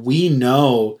that, like, we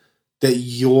know that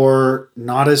you're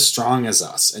not as strong as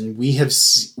us. And we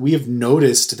have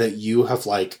noticed that you have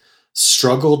like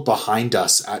struggled behind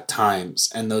us at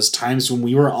times. And those times when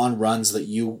we were on runs that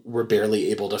you were barely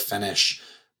able to finish,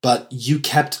 but you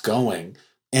kept going,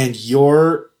 and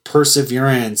your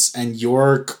perseverance and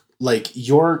your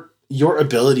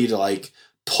ability to like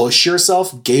push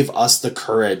yourself gave us the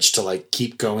courage to like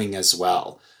keep going as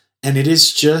well. And it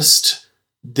is just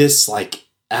this like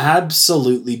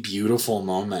absolutely beautiful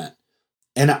moment.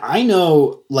 And I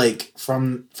know, like,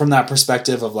 from that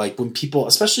perspective of, like, when people,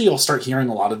 especially you'll start hearing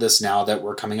a lot of this now that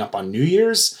we're coming up on New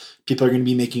Year's, people are going to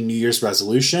be making New Year's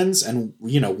resolutions. And,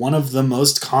 you know, one of the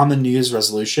most common New Year's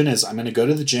resolution is I'm going to go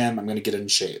to the gym, I'm going to get in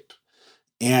shape.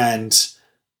 And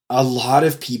a lot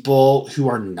of people who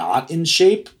are not in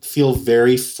shape feel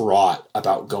very fraught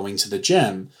about going to the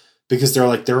gym because they're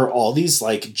like, there are all these,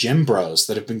 like, gym bros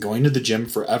that have been going to the gym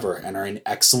forever and are in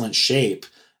excellent shape.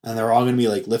 And they're all going to be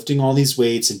like lifting all these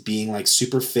weights and being like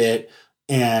super fit.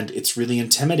 And it's really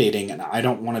intimidating. And I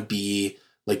don't want to be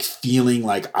like feeling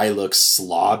like I look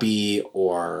slobby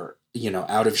or, you know,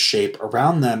 out of shape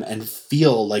around them and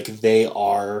feel like they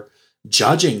are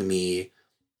judging me.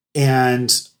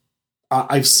 And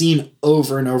I've seen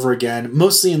over and over again,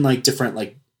 mostly in like different,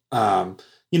 like,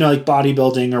 you know, like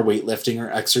bodybuilding or weightlifting or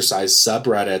exercise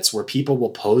subreddits where people will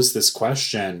pose this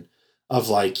question of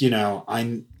like, you know,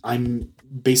 I'm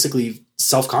basically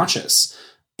self-conscious.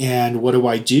 And what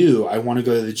do? I want to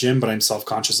go to the gym, but I'm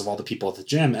self-conscious of all the people at the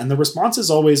gym. And the response is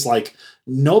always like,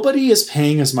 nobody is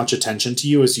paying as much attention to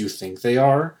you as you think they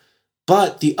are.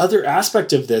 But the other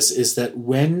aspect of this is that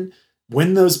when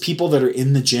those people that are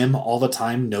in the gym all the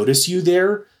time notice you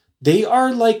there, they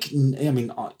are like, I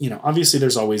mean, you know, obviously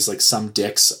there's always like some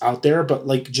dicks out there, but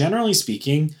like generally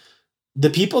speaking, the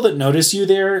people that notice you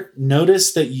there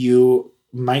notice that you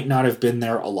might not have been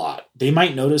there a lot. They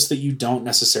might notice that you don't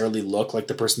necessarily look like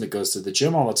the person that goes to the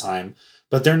gym all the time,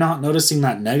 but they're not noticing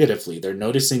that negatively. They're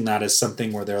noticing that as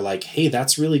something where they're like, hey,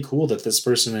 that's really cool that this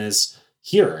person is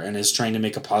here and is trying to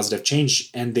make a positive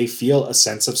change. And they feel a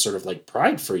sense of sort of like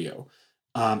pride for you,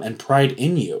 and pride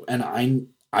in you. And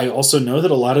I also know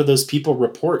that a lot of those people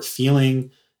report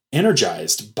feeling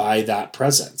energized by that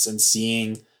presence and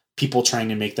seeing people trying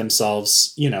to make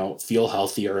themselves, you know, feel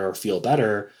healthier or feel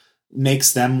better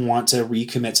makes them want to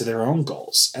recommit to their own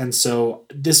goals. And so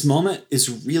this moment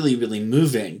is really, really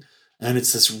moving. And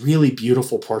it's this really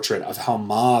beautiful portrait of how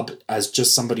Mob, as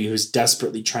just somebody who's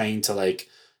desperately trying to like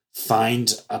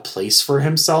find a place for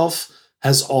himself,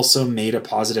 has also made a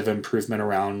positive improvement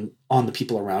on the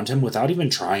people around him without even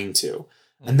trying to.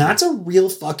 And that's a real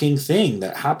fucking thing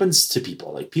that happens to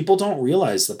people. Like, people don't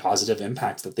realize the positive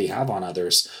impact that they have on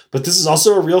others. But this is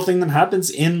also a real thing that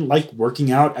happens in like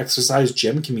working out, exercise,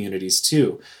 gym communities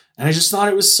too. And I just thought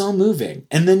it was so moving.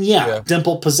 And then, yeah.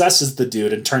 Dimple possesses the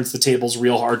dude and turns the tables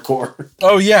real hardcore.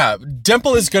 Oh, yeah.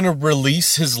 Dimple is going to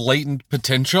release his latent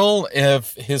potential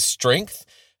of his strength.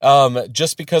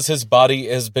 Just because his body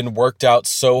has been worked out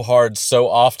so hard so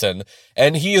often,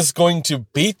 and he is going to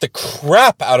beat the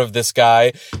crap out of this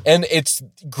guy, and it's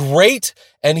great,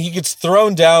 and he gets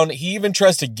thrown down. He even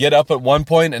tries to get up at one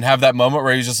point and have that moment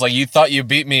where he's just like, you thought you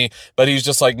beat me, but he's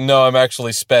just like, no, I'm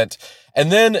actually spent.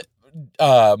 And then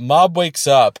Mob wakes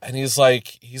up and he's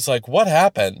like, what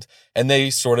happened? And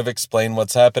they sort of explain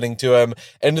what's happening to him.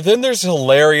 And then there's a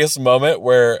hilarious moment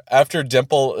where after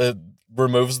Dimple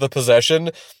removes the possession,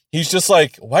 he's just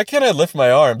like, why can't I lift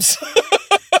my arms?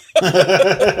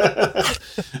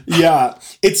 Yeah,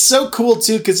 it's so cool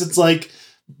too, because it's like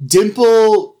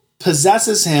Dimple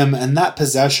possesses him, and that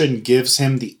possession gives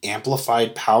him the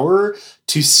amplified power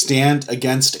to stand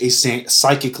against a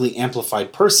psychically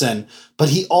amplified person. But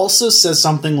he also says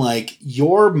something like,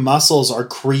 your muscles are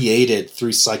created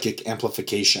through psychic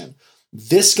amplification.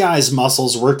 this guy's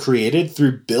muscles were created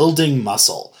through building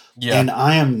muscle. Yeah. And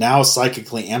I am now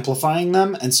psychically amplifying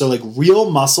them. And so like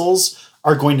real muscles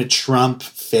are going to trump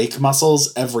fake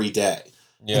muscles every day.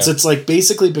 Yeah. And so it's like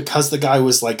basically because the guy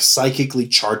was like psychically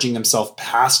charging himself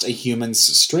past a human's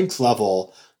strength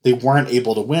level, they weren't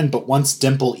able to win. But once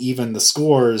Dimple evened the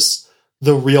scores,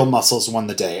 the real muscles won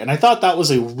the day. And I thought that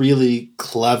was a really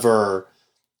clever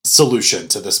solution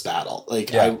to this battle.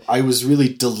 Like I was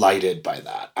really delighted by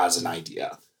that as an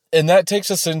idea. And that takes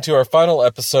us into our final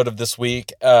episode of this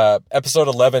week, episode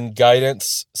 11,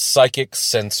 Guidance Psychic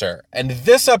Sensor. And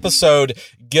this episode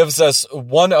gives us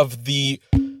one of the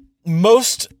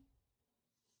most,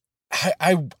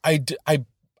 I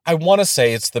want to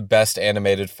say it's the best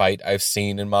animated fight I've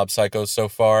seen in Mob Psycho so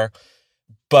far,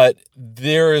 but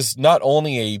there is not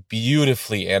only a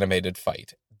beautifully animated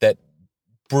fight that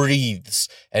breathes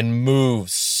and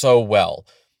moves so well,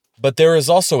 but there is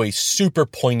also a super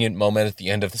poignant moment at the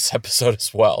end of this episode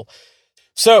as well.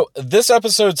 So this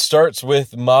episode starts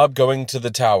with Mob going to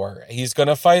the tower. He's going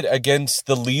to fight against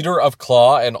the leader of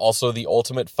Claw and also the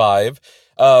Ultimate Five.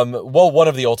 One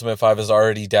of the Ultimate Five is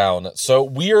already down. So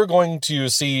we are going to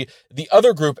see the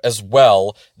other group as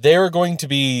well. They're going to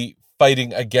be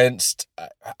fighting against,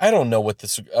 I don't know what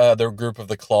this other group of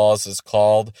the Claws is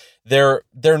called. They're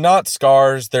not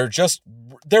Scars. They're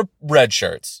red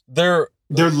shirts. They're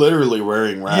literally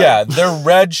wearing red. Yeah, they're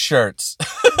red shirts.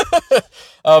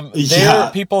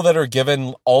 They're people that are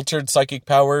given altered psychic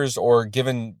powers or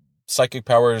given psychic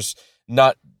powers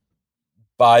not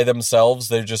by themselves.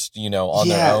 They're just, on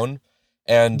their own.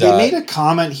 And they made a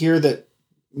comment here that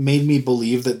made me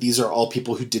believe that these are all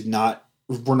people who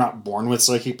were not born with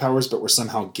psychic powers, but were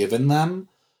somehow given them.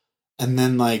 And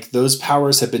then like those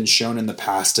powers have been shown in the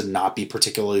past to not be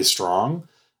particularly strong.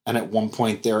 And at one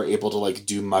point they're able to like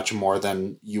do much more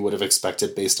than you would have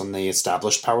expected based on the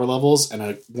established power levels.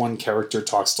 And one character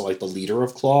talks to like the leader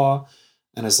of Claw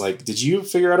and is like, did you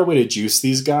figure out a way to juice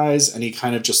these guys? And he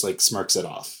kind of just like smirks it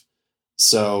off.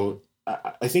 So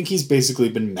I think he's basically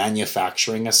been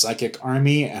manufacturing a psychic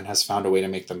army and has found a way to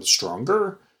make them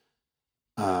stronger.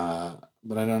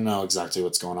 But I don't know exactly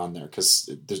what's going on there because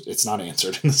it's not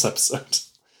answered in this episode.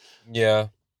 Yeah.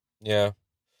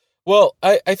 Well,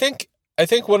 I think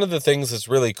one of the things that's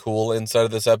really cool inside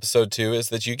of this episode too is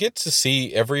that you get to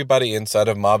see everybody inside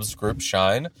of Mob's group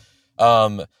shine.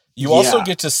 You also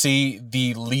get to see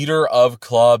the leader of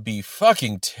Claw be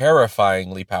fucking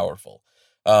terrifyingly powerful.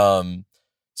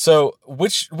 So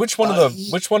which one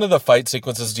of the fight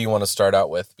sequences do you want to start out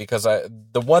with? Because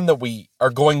the one that we are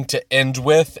going to end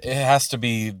with, it has to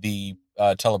be the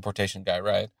teleportation guy,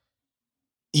 right?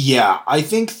 Yeah, I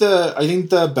think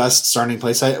the best starting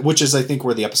place, which is I think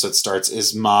where the episode starts,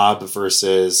 is Mob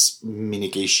versus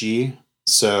Minagishi.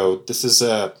 So this is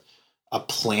a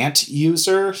plant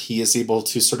user. He is able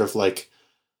to sort of like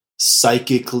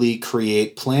psychically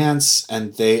create plants,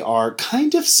 and they are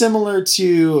kind of similar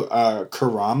to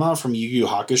Kurama from Yu Yu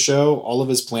Hakusho. All of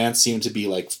his plants seem to be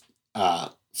like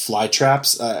fly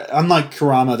traps. Unlike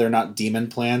Kurama, they're not demon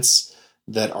plants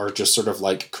that are just sort of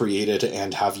like created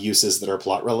and have uses that are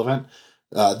plot relevant.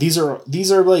 These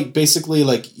are like basically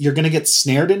like you're going to get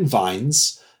snared in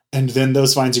vines, and then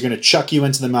those vines are going to chuck you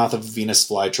into the mouth of a Venus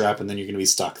flytrap, and then you're going to be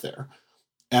stuck there.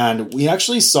 And we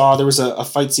actually saw there was a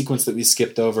fight sequence that we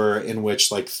skipped over in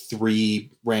which like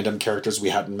 3 random characters we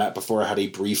hadn't met before had a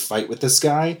brief fight with this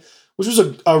guy, which was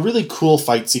a really cool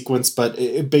fight sequence. But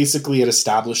it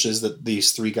establishes that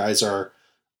these 3 guys are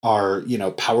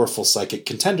powerful psychic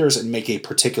contenders and make a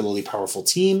particularly powerful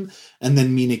team. And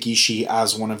then Minagishi,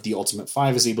 as one of the Ultimate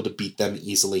Five, is able to beat them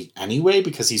easily anyway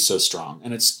because he's so strong.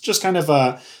 And it's just kind of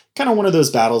one of those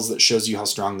battles that shows you how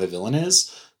strong the villain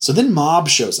is. So then Mob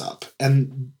shows up,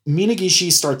 and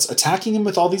Minagishi starts attacking him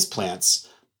with all these plants,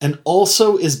 and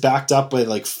also is backed up by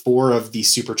like 4 of the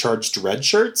supercharged red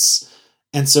shirts.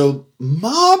 And so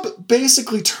Mob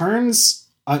basically turns.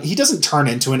 He doesn't turn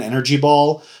into an energy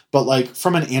ball, but like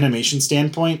from an animation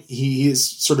standpoint, he is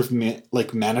sort of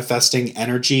like manifesting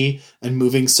energy and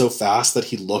moving so fast that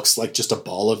he looks like just a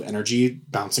ball of energy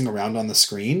bouncing around on the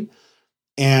screen.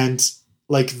 And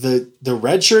like the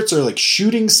red shirts are like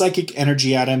shooting psychic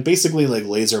energy at him, basically like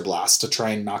laser blasts to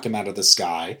try and knock him out of the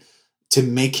sky to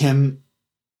make him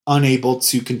unable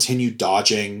to continue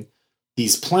dodging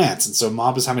these plants. And so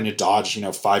Mob is having to dodge,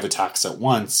 5 attacks at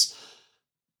once.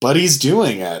 But he's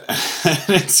doing it, and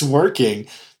it's working.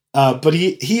 But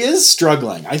he is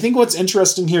struggling. I think what's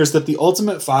interesting here is that the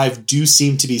Ultimate Five do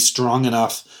seem to be strong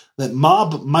enough that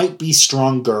Mob might be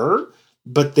stronger,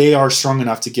 but they are strong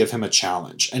enough to give him a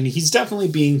challenge. And he's definitely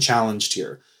being challenged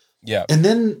here. Yeah. And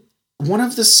then one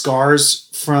of the scars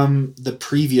from the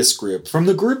previous group, from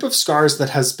the group of scars that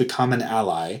has become an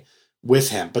ally with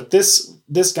him. But this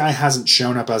guy hasn't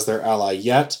shown up as their ally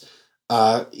yet.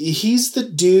 He's the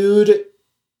dude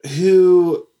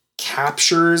who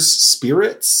captures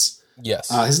spirits. Yes.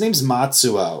 His name's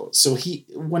Matsuo. So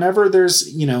whenever there's,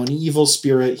 an evil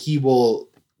spirit, he will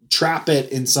trap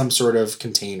it in some sort of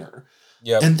container.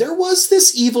 Yep. And there was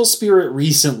this evil spirit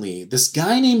recently, this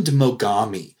guy named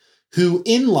Mogami, who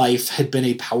in life had been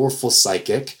a powerful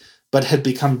psychic, but had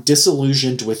become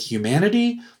disillusioned with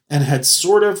humanity and had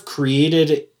sort of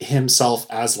created himself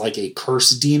as like a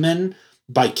curse demon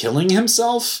by killing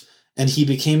himself. And he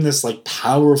became this like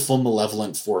powerful,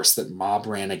 malevolent force that Mob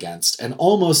ran against and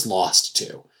almost lost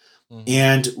to. Mm-hmm.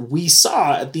 And we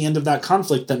saw at the end of that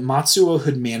conflict that Matsuo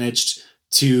had managed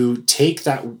to take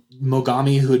that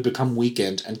Mogami who had become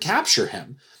weakened and capture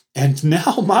him. And now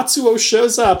Matsuo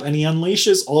shows up and he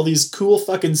unleashes all these cool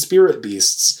fucking spirit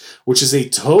beasts, which is a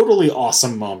totally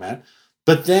awesome moment.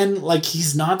 But then, like,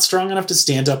 he's not strong enough to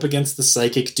stand up against the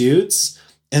psychic dudes.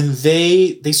 And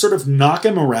they sort of knock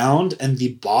him around and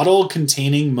the bottle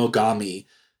containing Mogami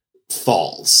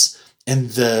falls.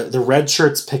 And the red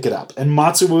shirts pick it up. And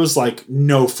Matsuo's like,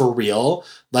 no, for real.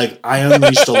 Like, I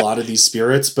unleashed a lot of these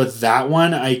spirits, but that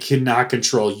one I cannot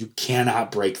control. You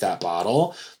cannot break that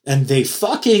bottle. And they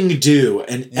fucking do.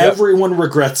 And everyone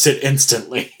regrets it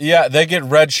instantly. Yeah, they get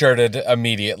red-shirted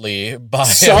immediately by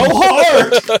so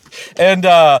hard. And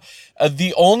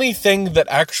the only thing that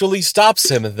actually stops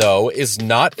him, though, is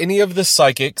not any of the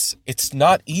psychics. It's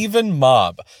not even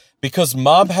Mob. Because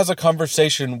Mob has a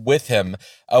conversation with him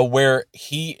where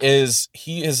he is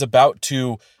about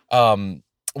to...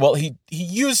 he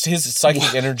used his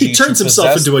psychic energy. He turns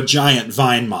himself into a giant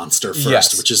vine monster first,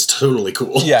 yes. Which is totally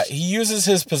cool. Yeah, he uses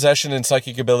his possession and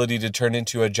psychic ability to turn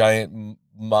into a giant,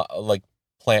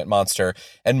 plant monster.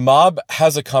 And Mob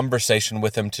has a conversation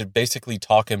with him to basically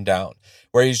talk him down,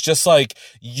 where he's just like,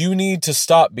 you need to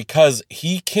stop because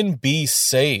he can be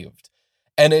saved.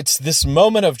 And it's this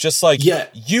moment of just like,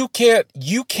 you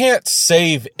can't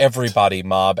save everybody,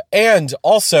 Mob. And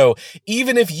also,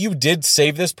 even if you did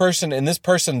save this person and this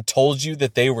person told you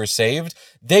that they were saved,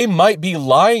 they might be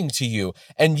lying to you.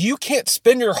 And you can't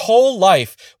spend your whole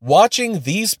life watching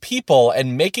these people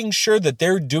and making sure that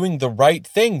they're doing the right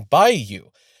thing by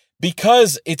you.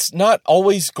 Because it's not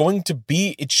always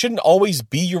it shouldn't always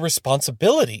be your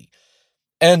responsibility.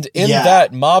 And in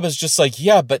that, Mob is just like,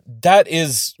 yeah, but that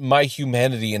is my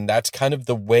humanity. And that's kind of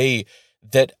the way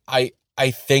that I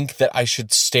think that I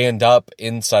should stand up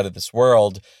inside of this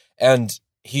world. And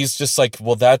he's just like,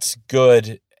 well, that's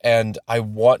good. And I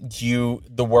want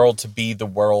the world to be the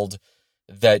world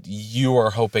that you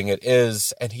are hoping it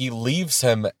is. And he leaves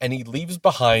him and he leaves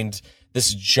behind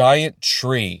this giant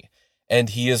tree.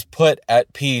 And he is put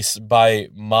at peace by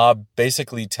Mob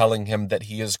basically telling him that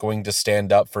he is going to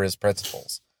stand up for his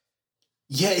principles.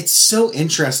 Yeah, it's so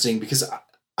interesting because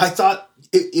I thought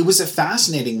it was a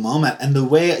fascinating moment. And the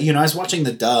way, I was watching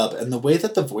the dub and the way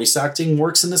that the voice acting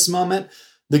works in this moment,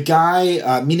 the guy,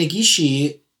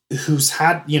 Minagishi, who's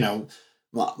had,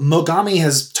 Mogami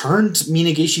has turned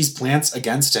Minagishi's plants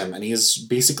against him and he has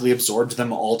basically absorbed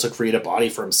them all to create a body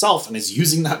for himself and is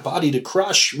using that body to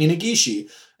crush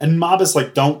Minagishi. And Mob is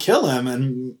like, don't kill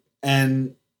him.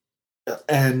 And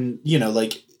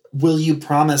will you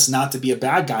promise not to be a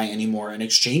bad guy anymore in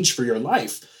exchange for your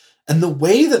life? And the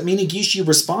way that Minagishi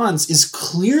responds is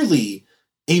clearly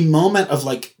a moment of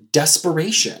like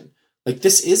desperation. Like,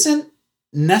 this isn't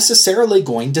necessarily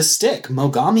going to stick.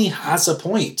 Mogami has a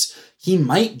point. He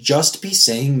might just be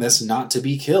saying this not to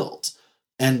be killed.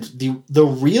 And the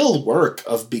real work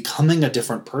of becoming a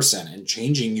different person and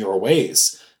changing your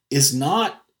ways is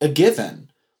not a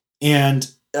given. And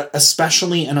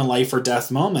especially in a life or death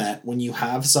moment, when you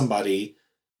have somebody,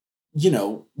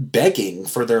 begging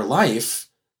for their life,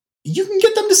 you can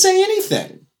get them to say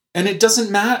anything. And it doesn't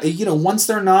matter, once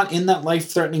they're not in that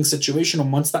life-threatening situation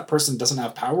and once that person doesn't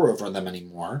have power over them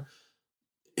anymore,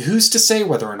 who's to say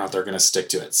whether or not they're going to stick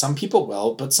to it? Some people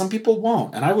will, but some people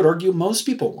won't. And I would argue most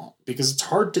people won't because it's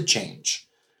hard to change.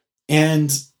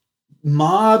 And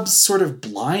Mob's sort of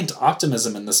blind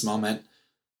optimism in this moment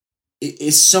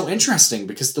is so interesting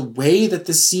because the way that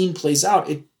this scene plays out,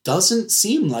 it doesn't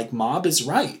seem like Mob is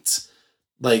right.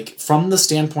 Like, from the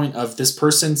standpoint of this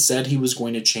person said he was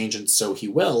going to change and so he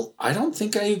will, I don't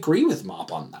think I agree with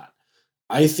Mob on that.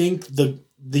 I think the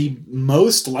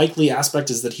most likely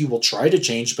aspect is that he will try to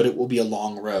change, but it will be a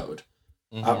long road.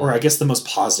 Mm-hmm. Or I guess the most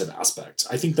positive aspect.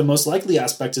 I think the most likely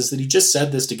aspect is that he just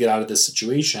said this to get out of this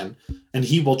situation and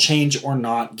he will change or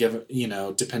not,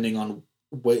 depending on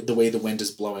the way the wind is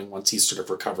blowing once he's sort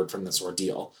of recovered from this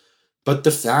ordeal. But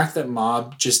the fact that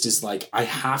Mob just is like, I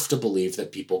have to believe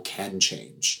that people can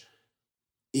change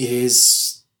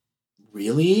is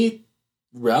really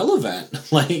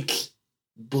relevant. Like,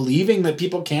 believing that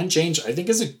people can change, I think,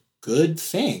 is a good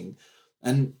thing.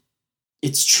 And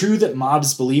it's true that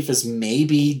Mob's belief is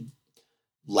maybe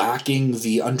lacking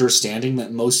the understanding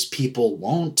that most people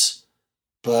won't.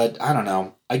 But I don't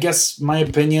know. I guess my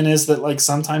opinion is that, like,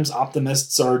 sometimes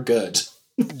optimists are good.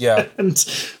 Yeah. And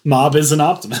Mob is an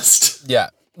optimist. Yeah.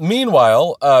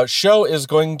 Meanwhile, Sho is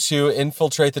going to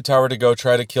infiltrate the tower to go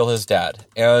try to kill his dad.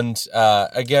 And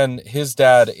again, his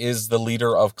dad is the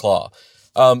leader of Claw.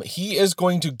 He is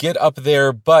going to get up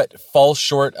there, but fall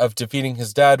short of defeating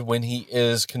his dad when he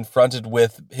is confronted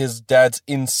with his dad's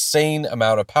insane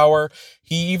amount of power.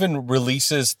 He even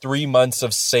releases 3 months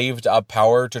of saved up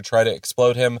power to try to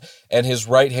explode him, and his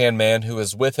right-hand man who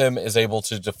is with him is able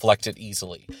to deflect it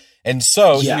easily. And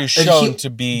so he is shown to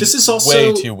be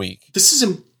way too weak. This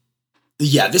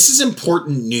is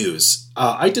important news.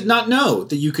 I did not know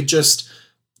that you could just,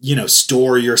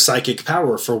 store your psychic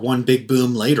power for one big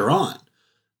boom later on.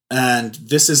 And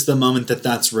this is the moment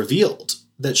that's revealed,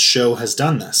 that Sho has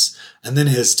done this. And then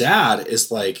his dad is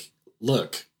like,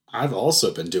 look, I've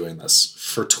also been doing this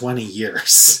for 20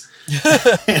 years.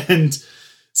 And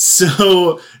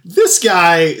so this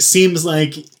guy seems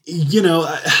like,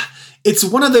 it's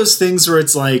one of those things where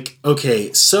it's like,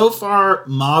 okay, so far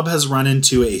Mob has run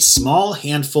into a small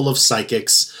handful of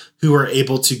psychics who are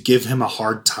able to give him a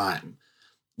hard time.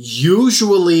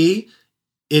 Usually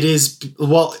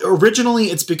originally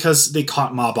it's because they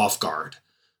caught Mob off guard.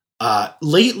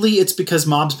 Lately it's because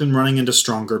Mob's been running into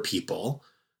stronger people.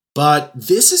 But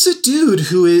this is a dude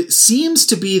who seems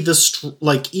to be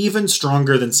even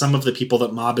stronger than some of the people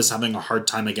that Mob is having a hard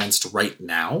time against right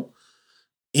now.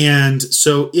 And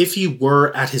so if he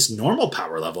were at his normal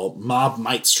power level, Mob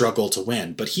might struggle to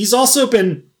win. But he's also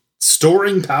been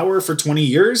storing power for 20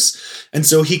 years. And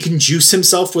so he can juice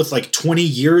himself with 20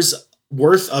 years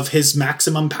worth of his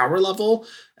maximum power level.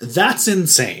 That's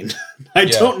insane. I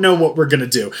don't know what we're going to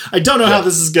do. I don't know how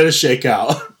this is going to shake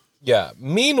out. Yeah.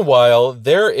 Meanwhile,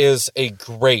 there is a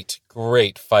great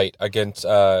fight against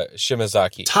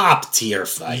Shimazaki. Top tier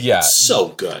fight. Yeah. It's so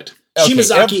good. Okay,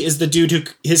 Shimazaki is the dude who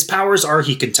his powers are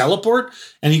he can teleport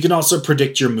and he can also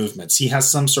predict your movements. He has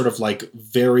some sort of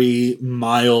very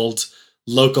mild,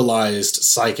 localized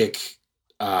psychic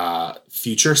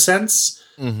future sense.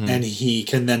 Mm-hmm. And he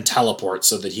can then teleport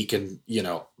so that he can,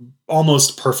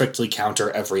 almost perfectly counter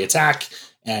every attack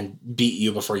and beat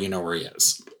you before you know where he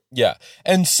is. Yeah.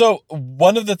 And so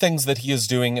one of the things that he is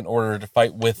doing in order to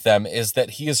fight with them is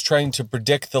that he is trying to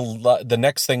predict the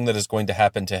next thing that is going to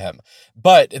happen to him.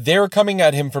 But they're coming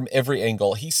at him from every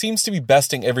angle. He seems to be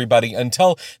besting everybody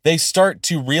until they start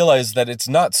to realize that it's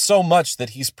not so much that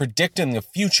he's predicting the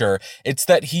future. It's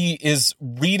that he is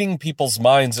reading people's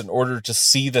minds in order to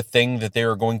see the thing that they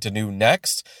are going to do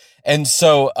next. And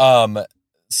so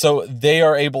they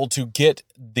are able to get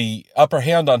the upper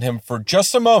hand on him for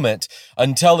just a moment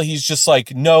until he's just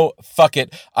like, no, fuck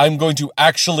it. I'm going to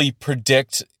actually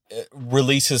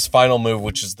release his final move,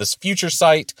 which is this future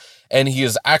sight. And he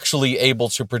is actually able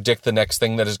to predict the next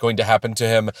thing that is going to happen to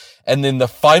him. And then the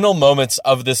final moments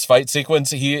of this fight sequence,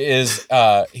 he is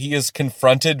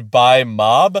confronted by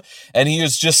Mob and he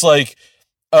is just like,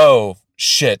 oh,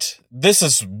 shit, this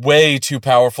is way too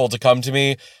powerful to come to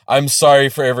me. I'm sorry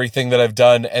for everything that I've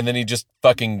done. And then he just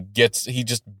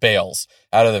bails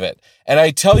out of it. And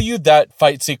I tell you that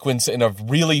fight sequence in a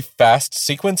really fast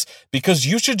sequence because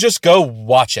you should just go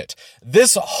watch it.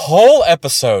 This whole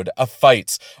episode of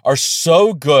fights are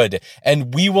so good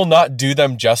and we will not do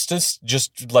them justice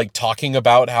just talking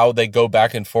about how they go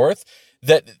back and forth.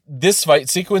 That this fight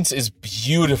sequence is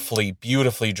beautifully,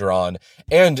 beautifully drawn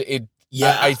and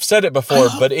I've said it before,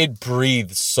 but it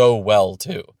breathes so well,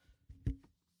 too.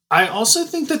 I also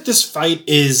think that this fight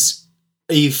is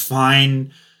a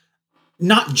fine,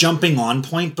 not jumping on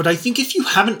point, but I think if you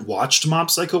haven't watched Mob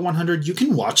Psycho 100, you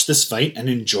can watch this fight and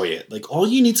enjoy it. All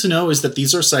you need to know is that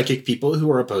these are psychic people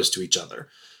who are opposed to each other.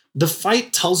 The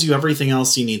fight tells you everything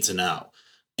else you need to know.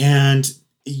 And,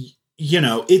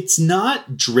 it's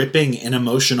not dripping in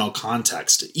emotional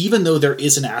context, even though there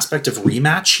is an aspect of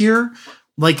rematch here.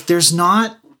 There's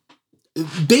not...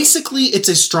 Basically, it's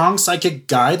a strong psychic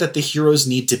guy that the heroes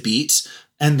need to beat,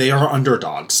 and they are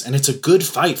underdogs, and it's a good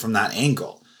fight from that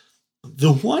angle.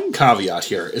 The one caveat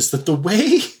here is that the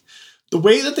way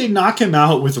that they knock him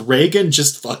out with Reagan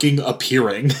just fucking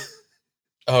appearing.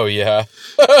 Oh, yeah.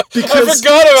 Because, I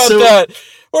forgot about that!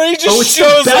 Where he just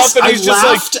shows up and he's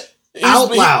just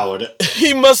out loud.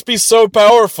 He must be so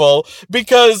powerful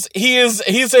because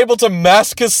he's able to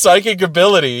mask his psychic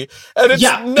ability. And it's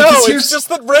it's just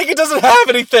that Reigen doesn't have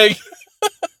anything.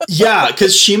 Yeah,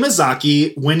 because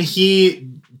Shimazaki, when he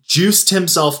juiced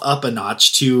himself up a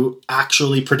notch to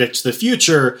actually predict the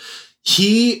future,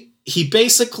 he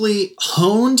basically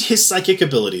honed his psychic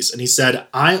abilities, and he said,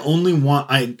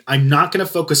 I'm not going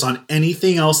to focus on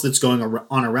anything else that's going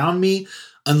on around me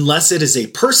unless it is a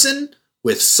person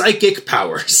with psychic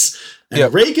powers.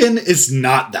 And Reigen is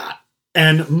not that.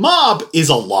 And Mob is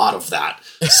a lot of that.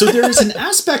 So there is an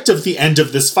aspect of the end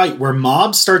of this fight where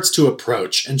Mob starts to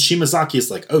approach, and Shimazaki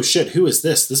is like, oh shit, who is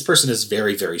this? This person is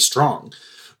very, very strong.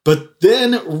 But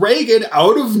then Reigen,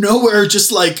 out of nowhere,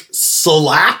 just like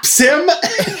slaps him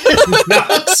and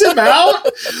knocks him out.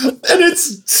 And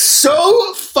it's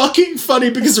so fucking funny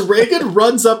because Reigen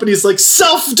runs up and he's like,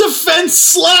 self-defense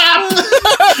slap!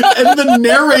 And the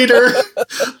narrator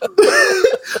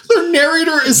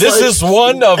is this like... This is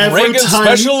one of Reigen's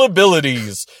special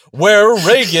abilities, where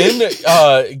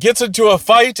Reigen gets into a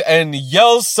fight and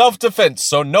yells self-defense,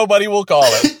 so nobody will call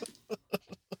it.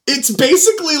 It's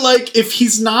basically like if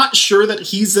he's not sure that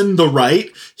he's in the right,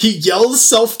 he yells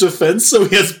self-defense so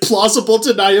he has plausible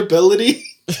deniability.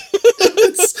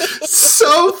 It's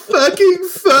so fucking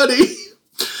funny.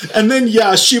 And then,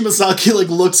 Shimazaki like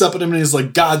looks up at him and he's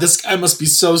like, God, this guy must be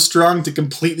so strong to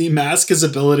completely mask his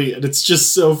ability. And it's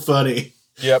just so funny.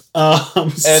 Yep.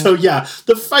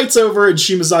 The fight's over and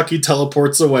Shimazaki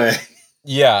teleports away.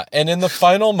 Yeah, and in the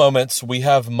final moments, we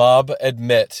have Mob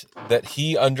admit that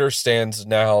he understands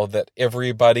now that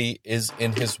everybody is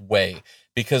in his way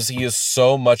because he is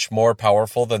so much more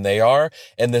powerful than they are,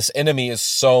 and this enemy is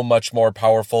so much more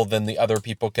powerful than the other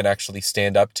people can actually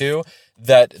stand up to,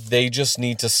 that they just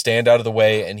need to stand out of the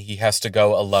way and he has to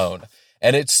go alone.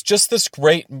 And it's just this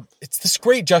great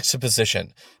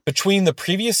juxtaposition between the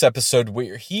previous episode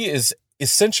where he is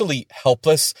essentially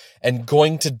helpless and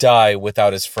going to die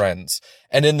without his friends.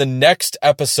 And in the next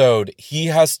episode, he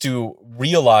has to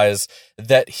realize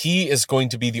that he is going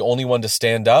to be the only one to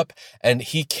stand up, and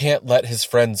he can't let his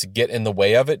friends get in the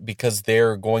way of it because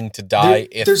they're going to die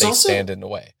if they stand in the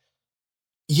way.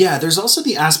 Yeah, there's also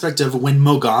the aspect of when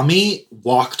Mogami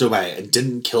walked away and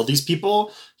didn't kill these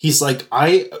people, he's like,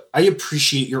 I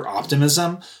appreciate your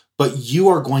optimism, but you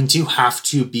are going to have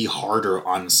to be harder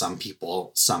on some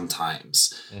people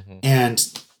sometimes. Mm-hmm.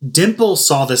 And Dimple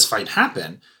saw this fight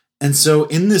happen. And so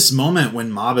in this moment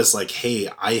when Mob is like, hey,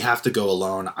 I have to go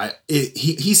alone.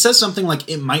 He says something like,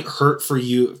 it might hurt for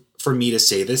me to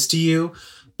say this to you,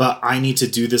 but I need to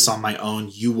do this on my own.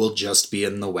 You will just be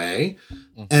in the way.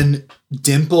 Mm-hmm. And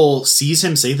Dimple sees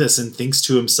him say this and thinks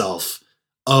to himself,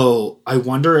 oh, I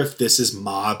wonder if this is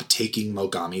Mob taking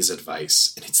Mogami's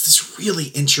advice. And it's this really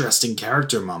interesting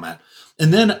character moment.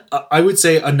 And then I would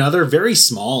say another very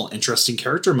small, interesting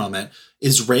character moment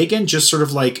is Reigen just sort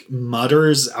of like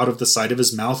mutters out of the side of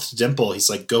his mouth to Dimple. He's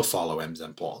like, go follow him,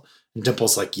 Dimple. And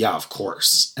Dimple's like, yeah, of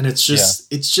course. And it's just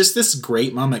this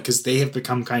great moment because they have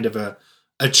become kind of a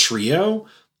trio.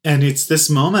 And it's this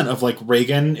moment of like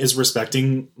Reigen is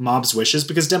respecting Mob's wishes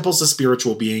because Dimple's a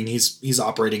spiritual being. He's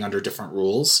operating under different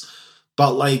rules.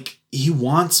 But like he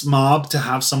wants Mob to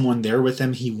have someone there with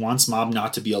him. He wants Mob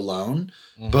not to be alone.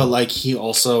 Mm-hmm. But like he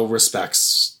also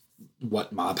respects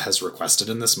what Mob has requested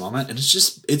in this moment. And it's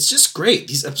just great.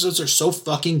 These episodes are so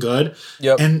fucking good.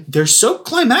 Yep. And they're so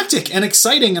climactic and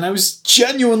exciting. And I was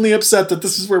genuinely upset that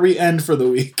this is where we end for the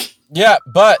week. Yeah,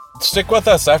 but stick with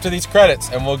us after these credits,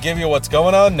 and we'll give you what's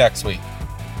going on next week.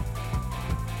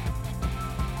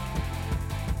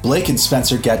 Blake and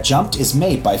Spencer Get Jumped is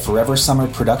made by Forever Summer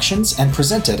Productions and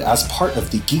presented as part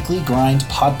of the Geekly Grind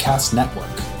podcast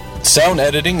network. Sound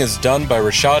editing is done by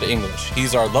Rashad English.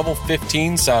 He's our level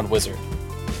 15 sound wizard.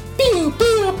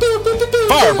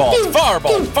 Fireball!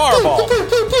 Fireball! Fireball!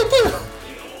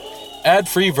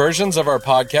 Ad-free versions of our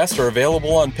podcast are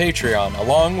available on Patreon,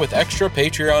 along with extra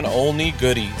Patreon-only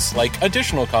goodies, like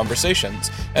additional conversations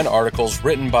and articles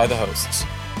written by the hosts.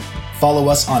 Follow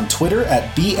us on Twitter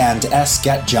at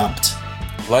B&S-Get-Jumped.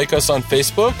 Like us on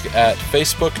Facebook at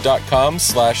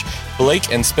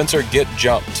facebook.com/Blake and Spencer Get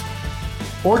Jumped.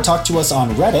 Or talk to us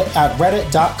on Reddit at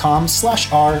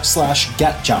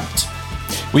reddit.com/r/getjumped.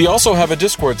 We also have a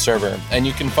Discord server, and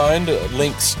you can find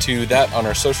links to that on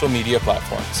our social media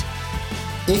platforms.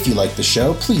 If you like the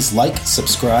show, please like,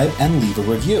 subscribe, and leave a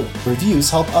review.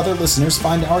 Reviews help other listeners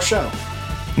find our show.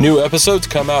 New episodes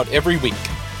come out every week.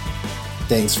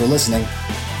 Thanks for listening.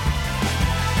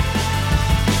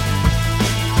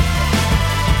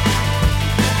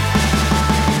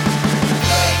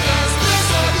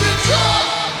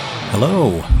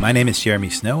 Hello, my name is Jeremy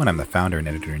Snow, and I'm the founder and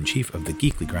editor-in-chief of The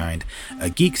Geekly Grind,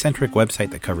 a geek-centric website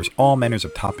that covers all manners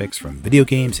of topics from video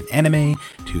games and anime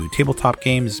to tabletop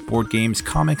games, board games,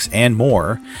 comics, and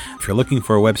more. If you're looking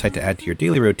for a website to add to your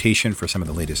daily rotation for some of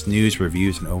the latest news,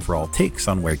 reviews, and overall takes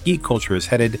on where geek culture is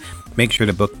headed, make sure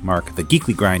to bookmark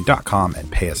thegeeklygrind.com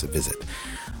and pay us a visit.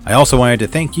 I also wanted to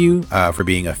thank you for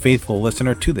being a faithful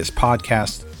listener to this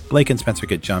podcast. Blake and Spencer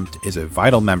Get Jumped is a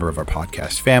vital member of our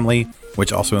podcast family,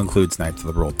 which also includes Knights of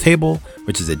the Roll Table,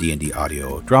 which is a D&D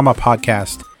audio drama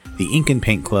podcast, the Ink and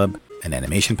Paint Club, an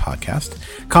animation podcast,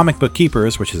 Comic Book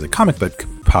Keepers, which is a comic book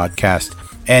podcast,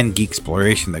 and Geek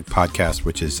Exploration, the podcast,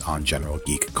 which is on general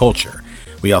geek culture.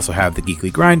 We also have the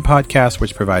Geekly Grind podcast,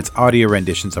 which provides audio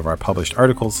renditions of our published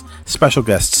articles, special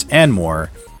guests, and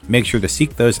more. Make sure to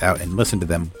seek those out and listen to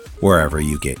them wherever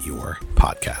you get your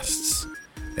podcasts.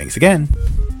 Thanks again.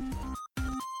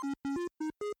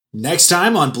 Next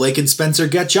time on Blake and Spencer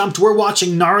Get Jumped, we're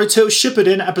watching Naruto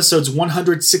Shippuden episodes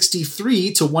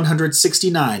 163 to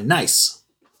 169. Nice.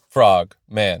 Frog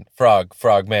man, frog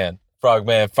man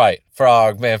fight.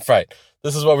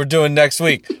 This is what we're doing next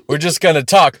week. We're just gonna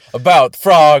talk about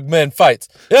frogman fights.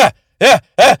 Yeah.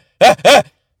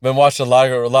 Been watching a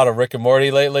lot of Rick and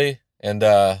Morty lately, and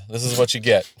this is what you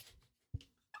get.